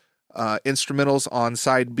upbeat instrumentals on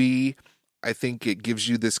side B. I think it gives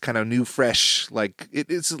you this kind of new, fresh, like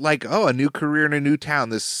it's like, oh, a new career in a new town,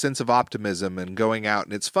 this sense of optimism and going out.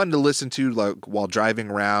 And it's fun to listen to like while driving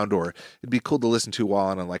around, or it'd be cool to listen to while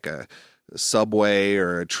on like a subway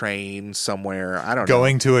or a train somewhere. I don't know.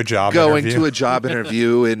 Going to a job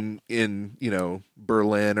interview in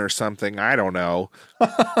Berlin or something. I don't know.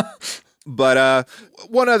 But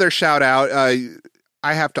one other shout out,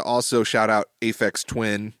 I have to also shout out Aphex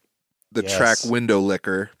Twin, the track "Window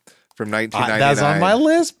Licker" from 1999. That's on my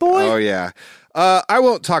list, boy. Oh yeah. I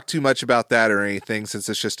won't talk too much about that or anything since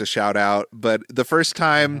it's just a shout out. But the first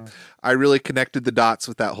time I really connected the dots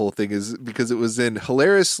with that whole thing is because it was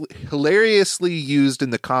hilariously used in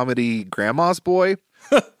the comedy Grandma's Boy,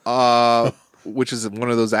 which is one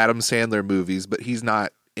of those Adam Sandler movies, but he's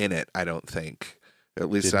not in it, I don't think. At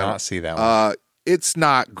least I did not see that one. It's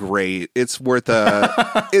not great. It's worth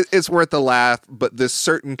it's worth a laugh. But this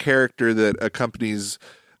certain character that accompanies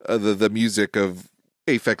the music of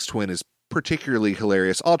Aphex Twin is particularly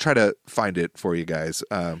hilarious. I'll try to find it for you guys.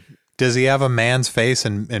 Does he have a man's face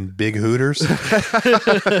and big hooters?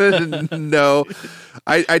 No,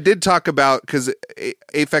 I did talk about, because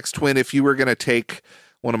Aphex Twin, if you were going to take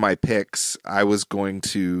one of my picks, I was going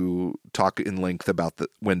to talk in length about the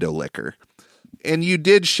Window Licker. And you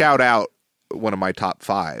did shout out one of my top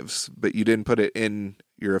fives, but you didn't put it in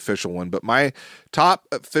your official one. But my top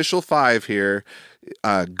official five here,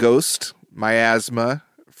 Ghost, Miasma,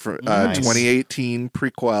 from Nice. 2018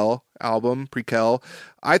 Prequel album, Prequel.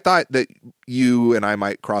 I thought that you and I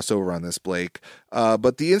might cross over on this, Blake.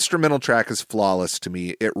 But the instrumental track is flawless to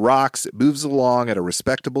me. It rocks, it moves along at a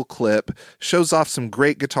respectable clip, shows off some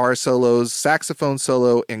great guitar solos, saxophone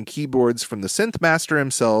solo, and keyboards from the synth master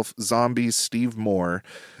himself, Zombie's Steve Moore,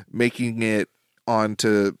 making it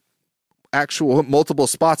onto actual multiple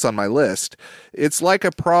spots on my list. It's like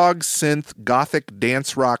a prog synth gothic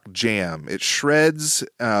dance rock jam. It shreds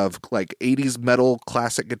of like 80s metal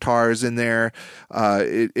classic guitars in there.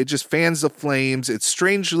 It just fans the flames. It's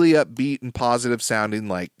strangely upbeat and positive sounding,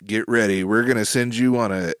 like, get ready, we're going to send you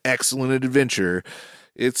on an excellent adventure.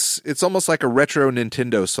 It's almost like a retro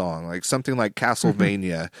Nintendo song, like something like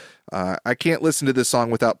Castlevania. I can't listen to this song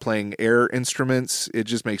without playing air instruments. It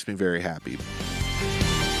just makes me very happy.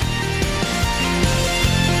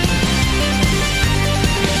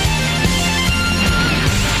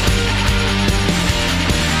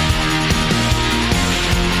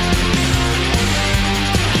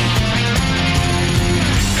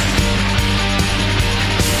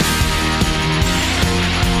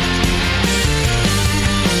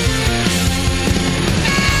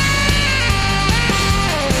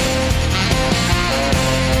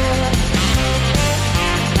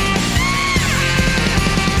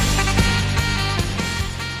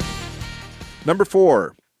 Number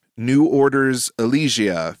 4, New Order's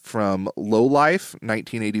Elysia from Low Life,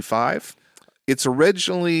 1985. It's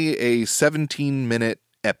originally a 17-minute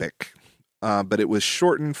epic, but it was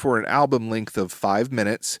shortened for an album length of 5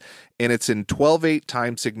 minutes, and it's in 12/8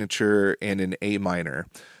 time signature and in A minor.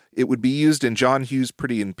 It would be used in John Hughes'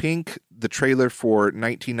 Pretty in Pink, the trailer for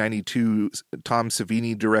 1992's Tom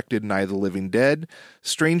Savini directed Night of the Living Dead,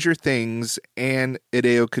 Stranger Things, and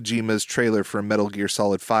Hideo Kojima's trailer for Metal Gear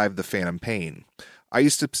Solid 5: The Phantom Pain. I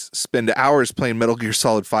used to spend hours playing Metal Gear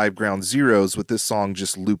Solid 5 Ground Zeroes with this song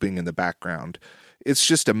just looping in the background. It's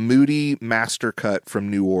just a moody master cut from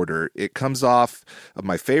New Order. It comes off of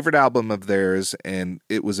my favorite album of theirs, and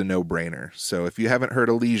it was a no-brainer. So if you haven't heard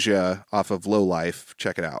Elysia off of Low Life,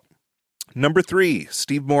 check it out. Number 3,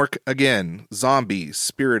 Steve Mork again, Zombie,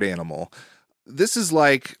 Spirit Animal. This is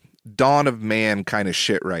like Dawn of Man kind of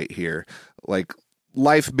shit right here. Like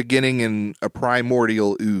life beginning in a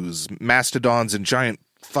primordial ooze, mastodons and giant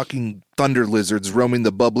fucking thunder lizards roaming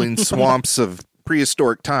the bubbling swamps of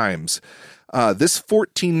prehistoric times. This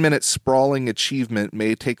 14-minute sprawling achievement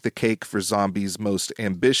may take the cake for Zombie's most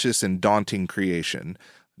ambitious and daunting creation.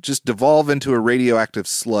 Just devolve into a radioactive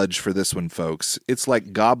sludge for this one, folks. It's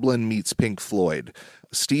like Goblin meets Pink Floyd.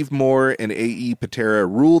 Steve Moore and A.E. Patera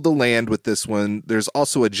rule the land with this one. There's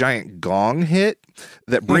also a giant gong hit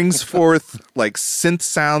that brings forth like synth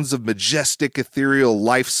sounds of majestic, ethereal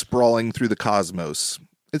life sprawling through the cosmos.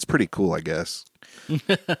 It's pretty cool, I guess.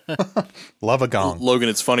 Love a gong. Logan,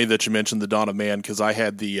 it's funny that you mentioned the Dawn of Man because I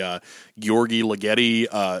had the Gheorghe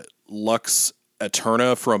Ligeti Lux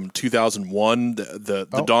Eterna from 2001,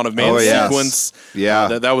 the Dawn of Man sequence.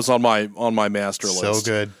 Yeah, that was on my master list. So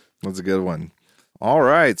good. That's a good one. All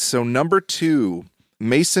right, so number 2,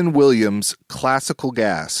 Mason Williams' Classical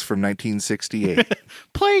Gas from 1968.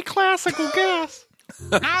 Play Classical Gas.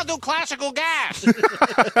 I'll do Classical Gas.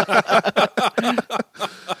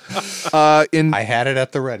 I had it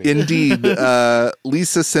at the ready. Indeed,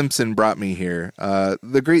 Lisa Simpson brought me here.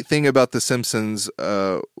 The great thing about The Simpsons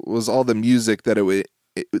was all the music that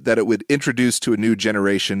it would introduce to a new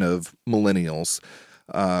generation of millennials.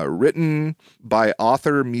 Written by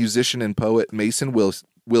author, musician, and poet Mason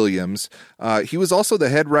Williams. He was also the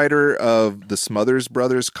head writer of the Smothers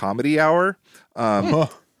Brothers Comedy Hour.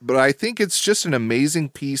 But I think it's just an amazing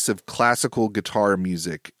piece of classical guitar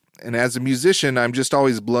music. And as a musician, I'm just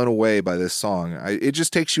always blown away by this song. It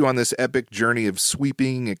just takes you on this epic journey of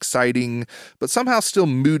sweeping, exciting, but somehow still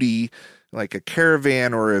moody, like a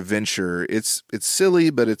caravan or a venture. It's silly,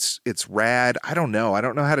 but it's rad. I don't know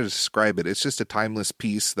how to describe it. It's just a timeless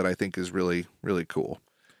piece that I think is really, really cool.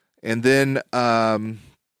 And then, I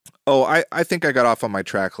think I got off on my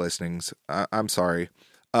track listings. I'm sorry.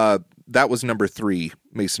 That was number 3,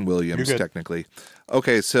 Mason Williams, technically.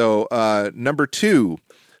 Okay, so number 2,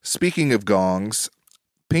 speaking of gongs,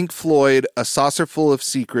 Pink Floyd, A Saucer Full of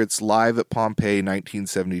Secrets, live at Pompeii,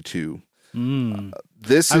 1972. I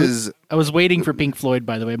was waiting for Pink Floyd,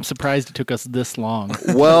 by the way. I'm surprised it took us this long.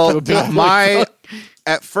 Well,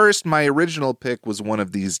 at first, my original pick was One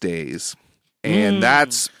of These Days. And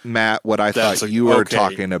that's, Matt, what I thought you were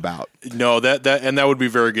talking about. No, that would be a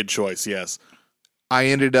very good choice, yes. I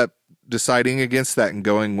ended up deciding against that and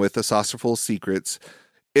going with A Saucerful of Secrets.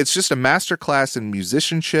 It's just a masterclass in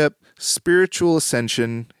musicianship, spiritual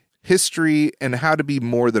ascension, history, and how to be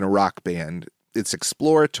more than a rock band. It's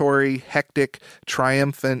exploratory, hectic,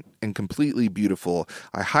 triumphant, and completely beautiful.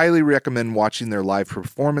 I highly recommend watching their live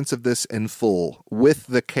performance of this in full, with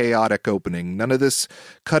the chaotic opening. None of this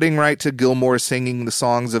cutting right to Gilmour singing the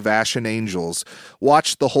songs of Ashen Angels.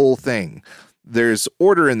 Watch the whole thing. There's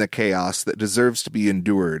order in the chaos that deserves to be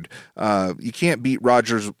endured. You can't beat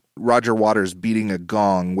Roger Waters beating a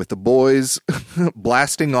gong with the boys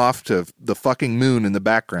blasting off to the fucking moon in the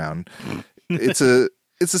background. It's a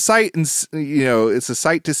sight, and it's a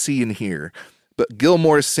sight to see and hear. But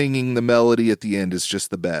Gilmour singing the melody at the end is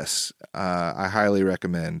just the best. I highly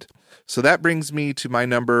recommend. So that brings me to my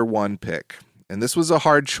number 1 pick, and this was a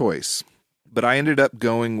hard choice, but I ended up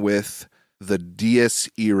going with the Dies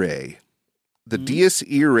Irae. The Dies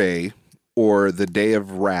Irae, or the Day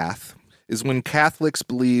of Wrath, is when Catholics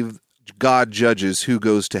believe God judges who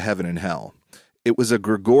goes to heaven and hell. It was a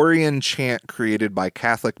Gregorian chant created by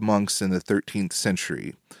Catholic monks in the 13th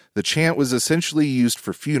century. The chant was essentially used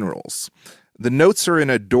for funerals. The notes are in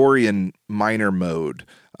a Dorian minor mode,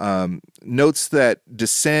 notes that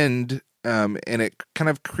descend, and it kind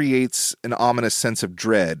of creates an ominous sense of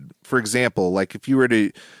dread. For example, like if you were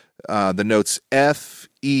to the notes F,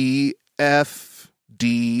 E, F,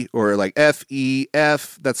 D, or like F, E,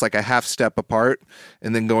 F, that's like a half step apart,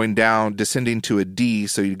 and then going down, descending to a D,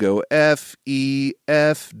 so you go F, E,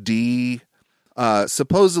 F, D.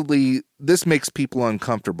 Supposedly, this makes people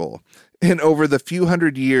uncomfortable. And over the few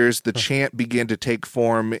hundred years, the chant began to take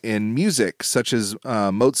form in music, such as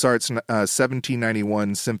Mozart's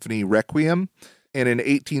 1791 Symphony Requiem, and in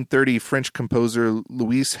 1830, French composer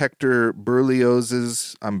Louis Hector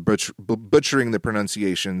Berlioz's, I'm butchering the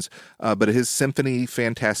pronunciations, but his Symphonie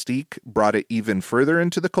Fantastique brought it even further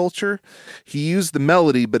into the culture. He used the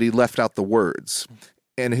melody, but he left out the words.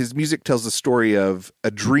 And his music tells the story of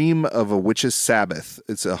a dream of a witch's Sabbath.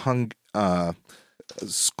 It's a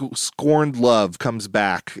scorned love comes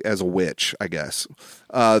back as a witch, I guess.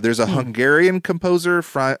 There's a Hungarian composer,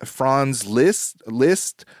 Franz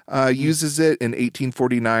Liszt, uses it in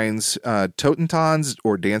 1849's Totentanz,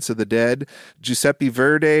 or Dance of the Dead. Giuseppe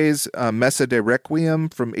Verdi's Messa de Requiem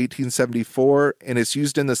from 1874, and it's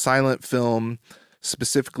used in the silent film,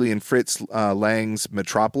 specifically in Fritz Lang's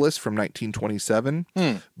Metropolis from 1927.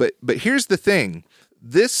 But here's the thing.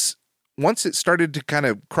 This, once it started to kind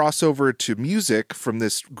of cross over to music from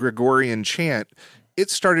this Gregorian chant, it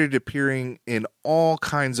started appearing in all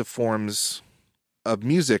kinds of forms of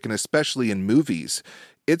music, and especially in movies.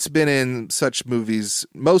 It's been in such movies,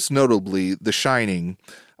 most notably The Shining,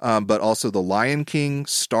 but also The Lion King,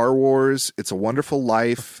 Star Wars, It's a Wonderful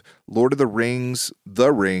Life, Lord of the Rings,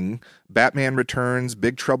 The Ring, Batman Returns,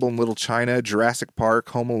 Big Trouble in Little China, Jurassic Park,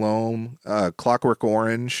 Home Alone, Clockwork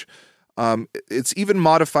Orange. It's even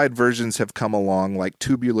modified versions have come along, like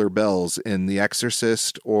Tubular Bells in The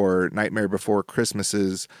Exorcist, or Nightmare Before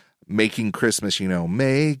Christmas's Making Christmas,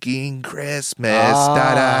 Making Christmas,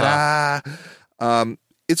 da-da-da.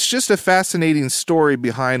 It's just a fascinating story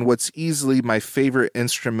behind what's easily my favorite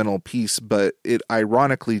instrumental piece, but it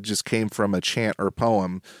ironically just came from a chant or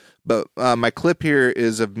poem. But my clip here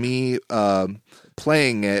is of me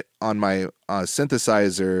playing it on my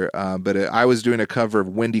synthesizer, but I was doing a cover of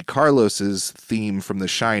Wendy Carlos's theme from The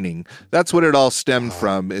Shining. That's what it all stemmed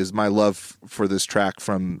from, is my love for this track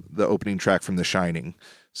from the opening track from The Shining.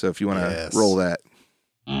 So if you want to roll that.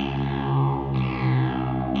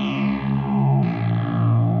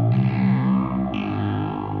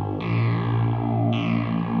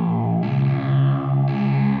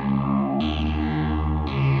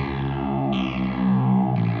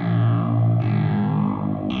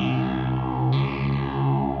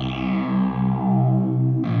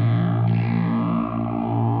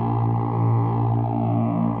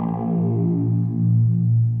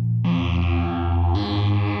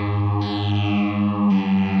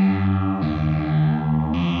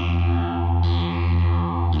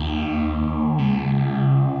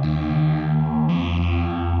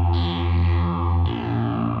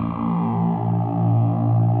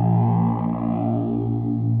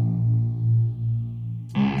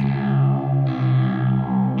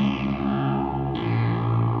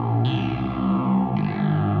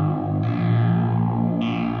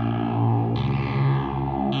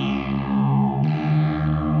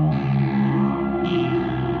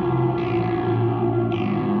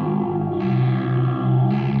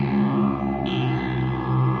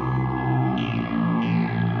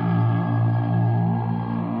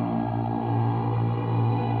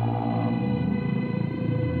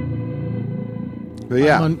 But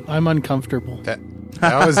yeah, I'm uncomfortable. That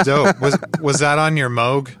was dope. Was that on your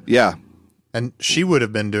Moog? Yeah. And she would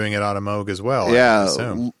have been doing it on a Moog as well. Yeah,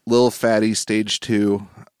 Lil Fatty Stage 2.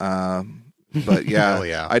 But yeah,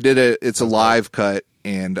 yeah, I did it. It's a live cut,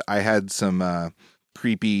 and I had some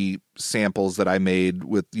creepy samples that I made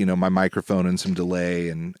with my microphone and some delay,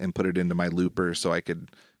 and put it into my looper so I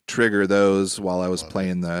could trigger those while I was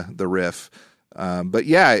playing the riff. But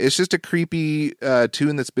yeah, it's just a creepy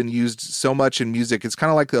tune that's been used so much in music. It's kind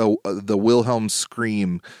of like the Wilhelm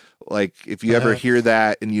scream. Like if you ever hear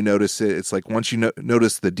that and you notice it, it's like once you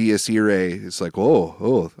notice the Dies Irae, it's like,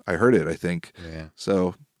 oh, I heard it, I think. Yeah.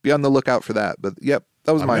 So be on the lookout for that. But yep,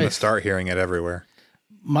 that was mine. I'm going to start hearing it everywhere.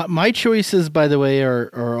 My choices, by the way,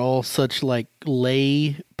 are all such like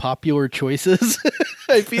lay popular choices.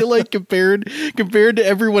 I feel like compared to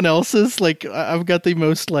everyone else's, like I've got the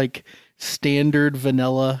most like standard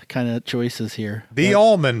vanilla kind of choices here. The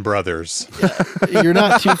Allman Brothers. You're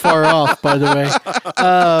not too far off, by the way.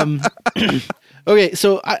 Okay,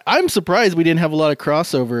 so I'm surprised we didn't have a lot of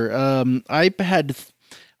crossover.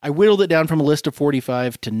 I whittled it down from a list of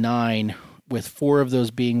 45 to 9, with 4 of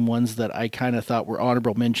those being ones that I kind of thought were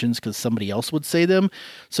honorable mentions because somebody else would say them.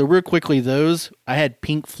 So real quickly, I had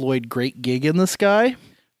Pink Floyd, Great Gig in the Sky.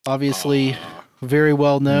 Obviously, very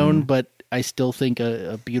well known, but I still think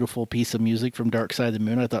a beautiful piece of music from Dark Side of the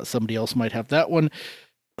Moon. I thought somebody else might have that one.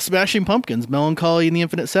 Smashing Pumpkins, Melancholy and the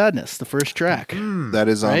Infinite Sadness, the first track. That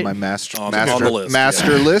is on my master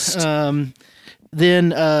list. Then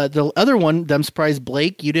the other one that I'm surprised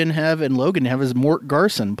Blake, you didn't have, and Logan have, is Mort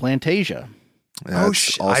Garson, Plantasia.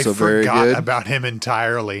 That's also I very forgot good. about him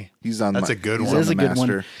entirely. That's a good one. That is a good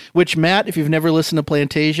one. Which, Matt, if you've never listened to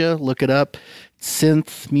Plantasia, look it up.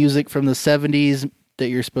 Synth music from the 70s. that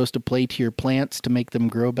you're supposed to play to your plants to make them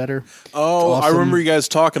grow better. Oh, Awesome. I remember you guys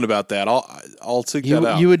talking about that. I'll check that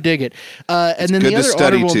out. You would dig it. And then good the to other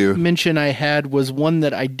study, honorable too. mention I had was one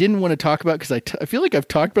that I didn't want to talk about because I feel like I've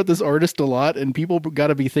talked about this artist a lot, and people got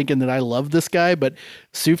to be thinking that I love this guy. But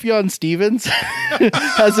Sufjan Stevens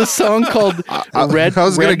has a song called Red. I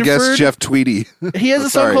was going to guess Redford. Jeff Tweedy. He has a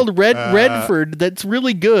song Sorry. called Redford that's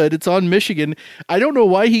really good. It's on Michigan. I don't know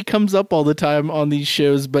why he comes up all the time on these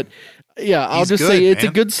shows, but yeah, I'll He's just good, say it's a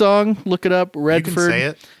man. good song. Look it up, Redford. You can say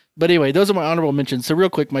it. But anyway, those are my honorable mentions. So real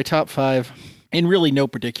quick, my top 5 in really no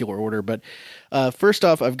particular order. But first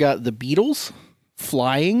off, I've got the Beatles,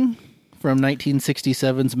 Flying from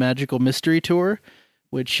 1967's Magical Mystery Tour,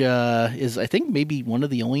 which is, I think, maybe one of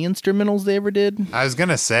the only instrumentals they ever did. I was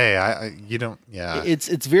gonna say, you don't. Yeah, It's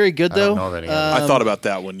very good, I though. don't know of any others. I thought about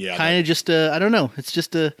that one. Yeah, Kind of just I don't know. It's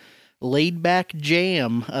just a laid back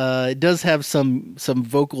jam. It does have some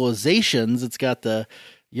vocalizations. It's got the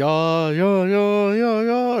ya ya ya ya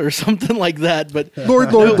ya or something like that. But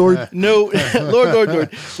Lord. no, Lord.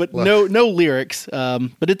 But no lyrics.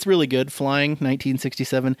 But it's really good. Flying,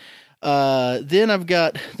 1967. Then I've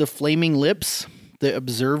got the Flaming Lips, The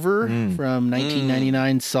Observer from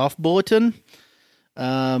 1999 Soft Bulletin.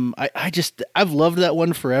 I've loved that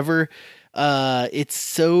one forever. It's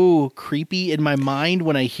so creepy in my mind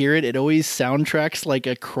when I hear it. It always soundtracks like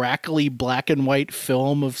a crackly black and white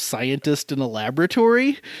film of scientist in a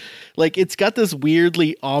laboratory. Like it's got this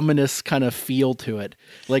weirdly ominous kind of feel to it.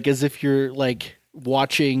 Like as if you're like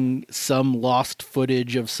watching some lost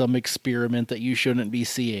footage of some experiment that you shouldn't be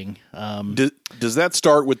seeing. Does that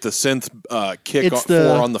start with the synth kick It's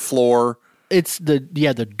four on the floor? It's the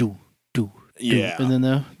do. Yeah. And then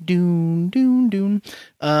the doon.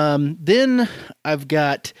 Then I've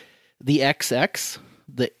got the XX,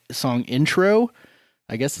 the song Intro.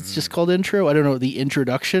 I guess it's just called Intro. I don't know. The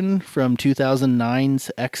Introduction from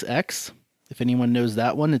 2009's XX. If anyone knows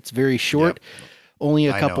that one, it's very short, only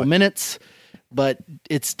a I know couple it. minutes, but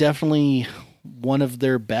it's definitely one of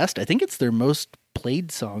their best. I think it's their most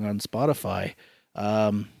played song on Spotify.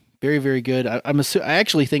 Very, very good. I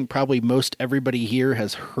actually think probably most everybody here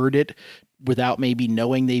has heard it without maybe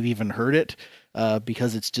knowing they've even heard it,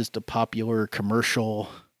 because it's just a popular commercial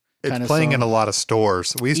kind It's of playing song. in a lot of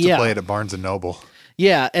stores. We used to Yeah. play it at Barnes and Noble.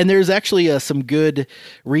 Yeah, and there's actually some good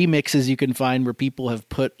remixes you can find where people have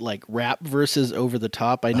put like rap verses over the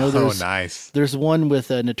top. I know Oh, nice. there's one with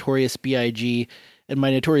Notorious B.I.G., and my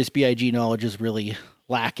Notorious B.I.G. knowledge is really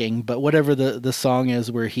lacking, but whatever the song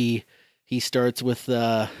is where he starts with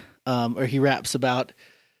or he raps about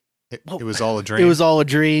It was all a dream. it was all a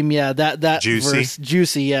dream. Yeah, that Juicy. verse,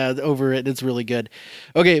 juicy. Yeah, over it. It's really good.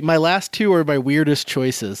 Okay, my last two are my weirdest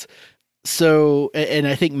choices. So, and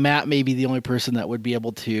I think Matt may be the only person that would be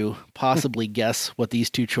able to possibly guess what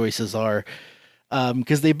these two choices are,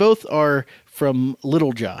 because they both are from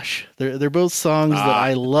Little Josh. They're both songs that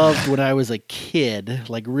I loved when I was a kid,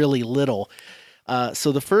 like really little.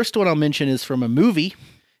 So the first one I'll mention is from a movie.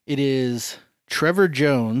 It is Trevor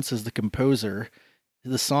Jones as the composer.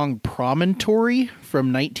 The song Promontory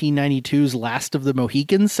from 1992's Last of the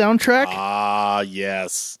Mohicans soundtrack, Ah,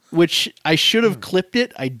 yes. which I should have clipped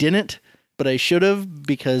it. I didn't, but I should have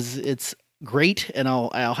because it's great, and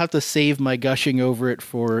I'll have to save my gushing over it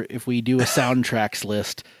for if we do a soundtracks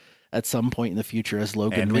list at some point in the future, as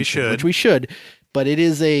Logan And we mentioned, should. which we should. But it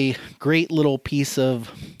is a great little piece of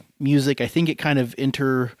music. I think it kind of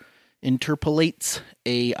interpolates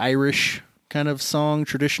a Irish kind of song,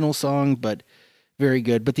 traditional song, but very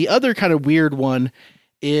good. But the other kind of weird one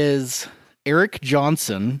is Eric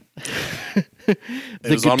Johnson.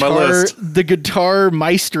 was on my list. The guitar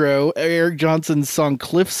maestro, Eric Johnson's song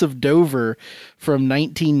Cliffs of Dover from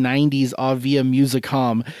 1990's Avia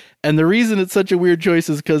Musicom. And the reason it's such a weird choice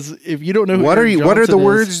is because if you don't know who What are Eric you? What are the Johnson is,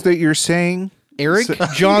 words that you're saying? Eric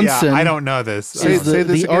Johnson Yeah, I don't know this. Say- is say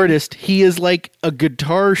the this again. artist. He is like a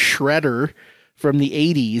guitar shredder from the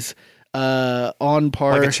 80s, on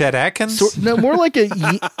par. Like a Chet Atkins? No, more like a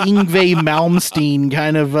Yngwie Malmsteen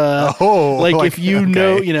kind of. Like if you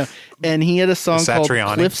know, And he had a song called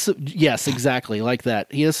Satriani. Cliffs. Yes, exactly like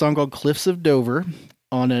that. He had a song called Cliffs of Dover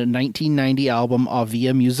on a 1990 album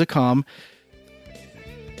Avia Musicom.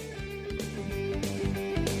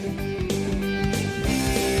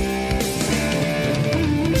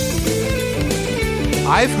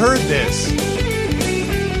 I've heard this.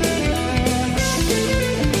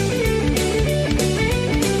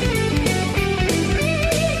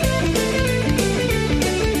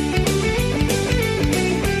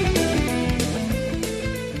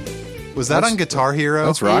 Was that on Guitar Hero?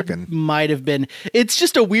 That's rocking. Might have been. It's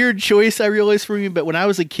just a weird choice, I realize, for me. But when I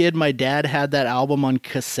was a kid, my dad had that album on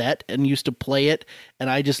cassette and used to play it, and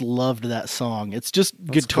I just loved that song. It's just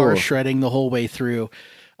guitar shredding the whole way through.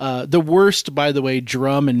 The worst, by the way,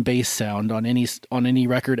 drum and bass sound on any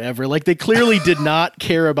record ever. Like, they clearly did not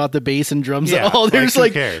care about the bass and drums at all. They're just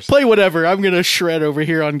like, play whatever. I'm gonna shred over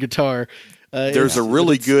here on guitar. There's a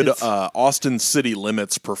really good Austin City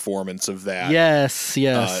Limits performance of that. Yes.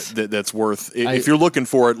 That's worth. If you're looking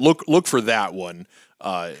for it, look for that one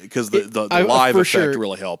because the live effect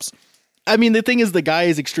really helps. I mean, the thing is, the guy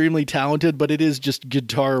is extremely talented, but it is just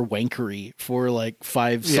guitar wankery for like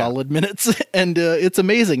 5 solid minutes, and it's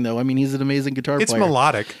amazing though. I mean, he's an amazing guitar player. It's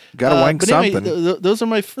melodic. Got to wank something. Anyway, those are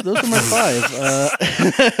my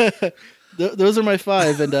 5. Those are my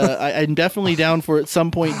 5, and I'm definitely down for at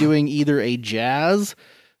some point doing either a jazz,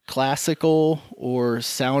 classical, or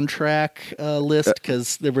soundtrack list,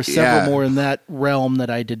 because there were several more in that realm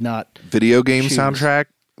that I did not. Video game choose. Soundtrack,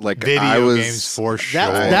 like games for sure.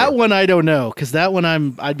 That one I don't know, because that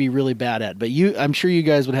one I'd be really bad at. But I'm sure you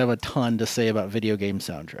guys would have a ton to say about video game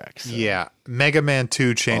soundtracks. So. Yeah, Mega Man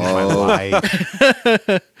 2 changed my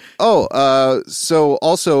life. So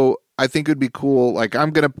also I think it would be cool. Like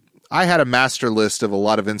I had a master list of a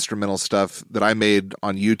lot of instrumental stuff that I made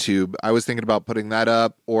on YouTube. I was thinking about putting that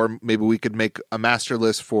up, or maybe we could make a master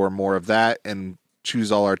list for more of that and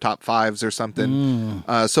choose all our top 5s or something.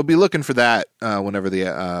 So be looking for that whenever the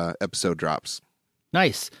episode drops.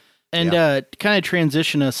 Nice. And kind of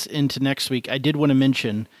transition us into next week, I did want to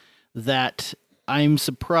mention that I'm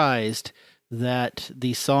surprised that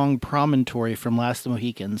the song Promontory from Last of the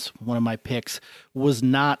Mohicans, one of my picks, was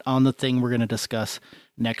not on the thing we're going to discuss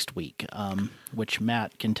next week, which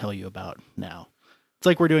Matt can tell you about now. It's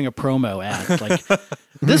like we're doing a promo ad. Like,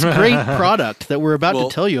 this great product that we're about to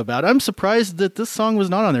tell you about, I'm surprised that this song was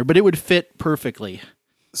not on there, but it would fit perfectly.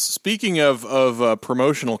 Speaking of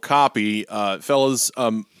promotional copy, fellas,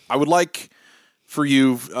 I would like for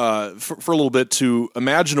you, for a little bit, to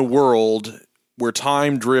imagine a world where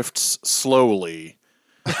time drifts slowly.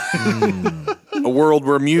 A world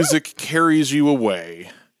where music carries you away.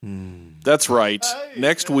 That's right.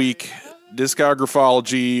 Next week,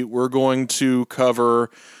 Discographology, we're going to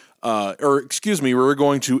cover, we're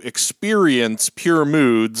going to experience Pure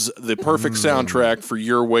Moods, the perfect soundtrack for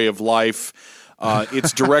your way of life.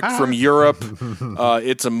 It's direct from Europe.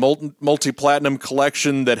 It's a multi-platinum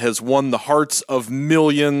collection that has won the hearts of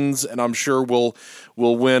millions, and I'm sure will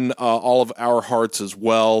win all of our hearts as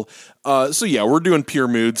well. So yeah, we're doing Pure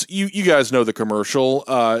Moods. You guys know the commercial.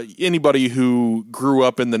 Anybody who grew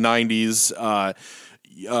up in the 90s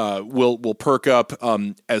will perk up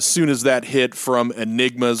as soon as that hit from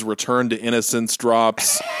Enigma's Return to Innocence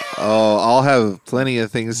drops. Oh, I'll have plenty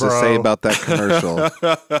of things to say about that commercial.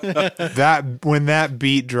 When that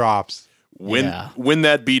beat drops. When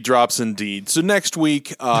that beat drops, indeed. So next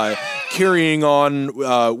week, carrying on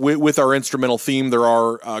with our instrumental theme, there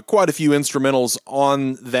are quite a few instrumentals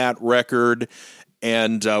on that record,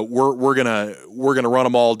 and we're gonna run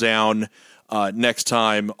them all down next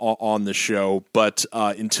time on the show. But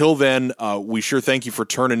until then, we sure thank you for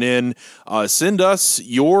turning in. Send us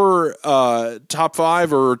your top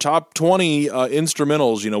 5 or top 20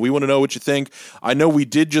 instrumentals. We want to know what you think. I know we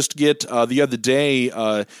did just get the other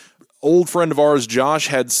day. Old friend of ours, Josh,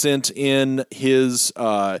 had sent in his.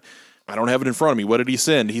 I don't have it in front of me. What did he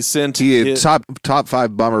send? He sent his, top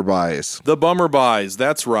 5 bummer buys. The bummer buys.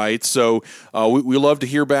 That's right. So we love to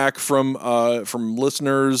hear back from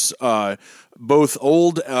listeners, both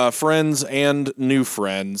old friends and new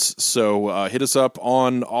friends. So hit us up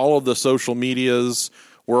on all of the social medias.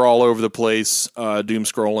 We're all over the place, doom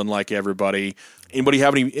scrolling like everybody. Anybody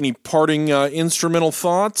have any parting instrumental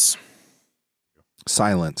thoughts?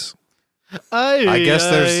 Silence. I guess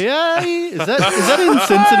there's. Is that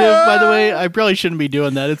insensitive? By the way, I probably shouldn't be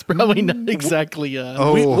doing that. It's probably not exactly.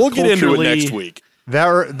 We'll get into it next week.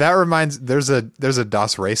 That reminds. There's a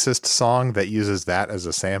Das Racist song that uses that as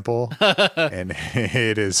a sample, and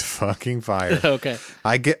it is fucking fire. Okay.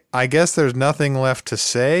 I guess there's nothing left to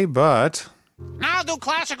say, but I'll do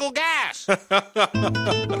classical gas.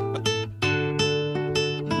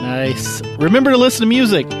 Nice. Remember to listen to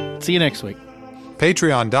music. See you next week.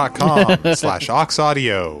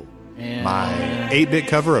 Patreon.com/OxAudio. My 8-bit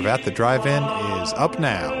cover of At the Drive-In is up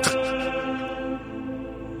now.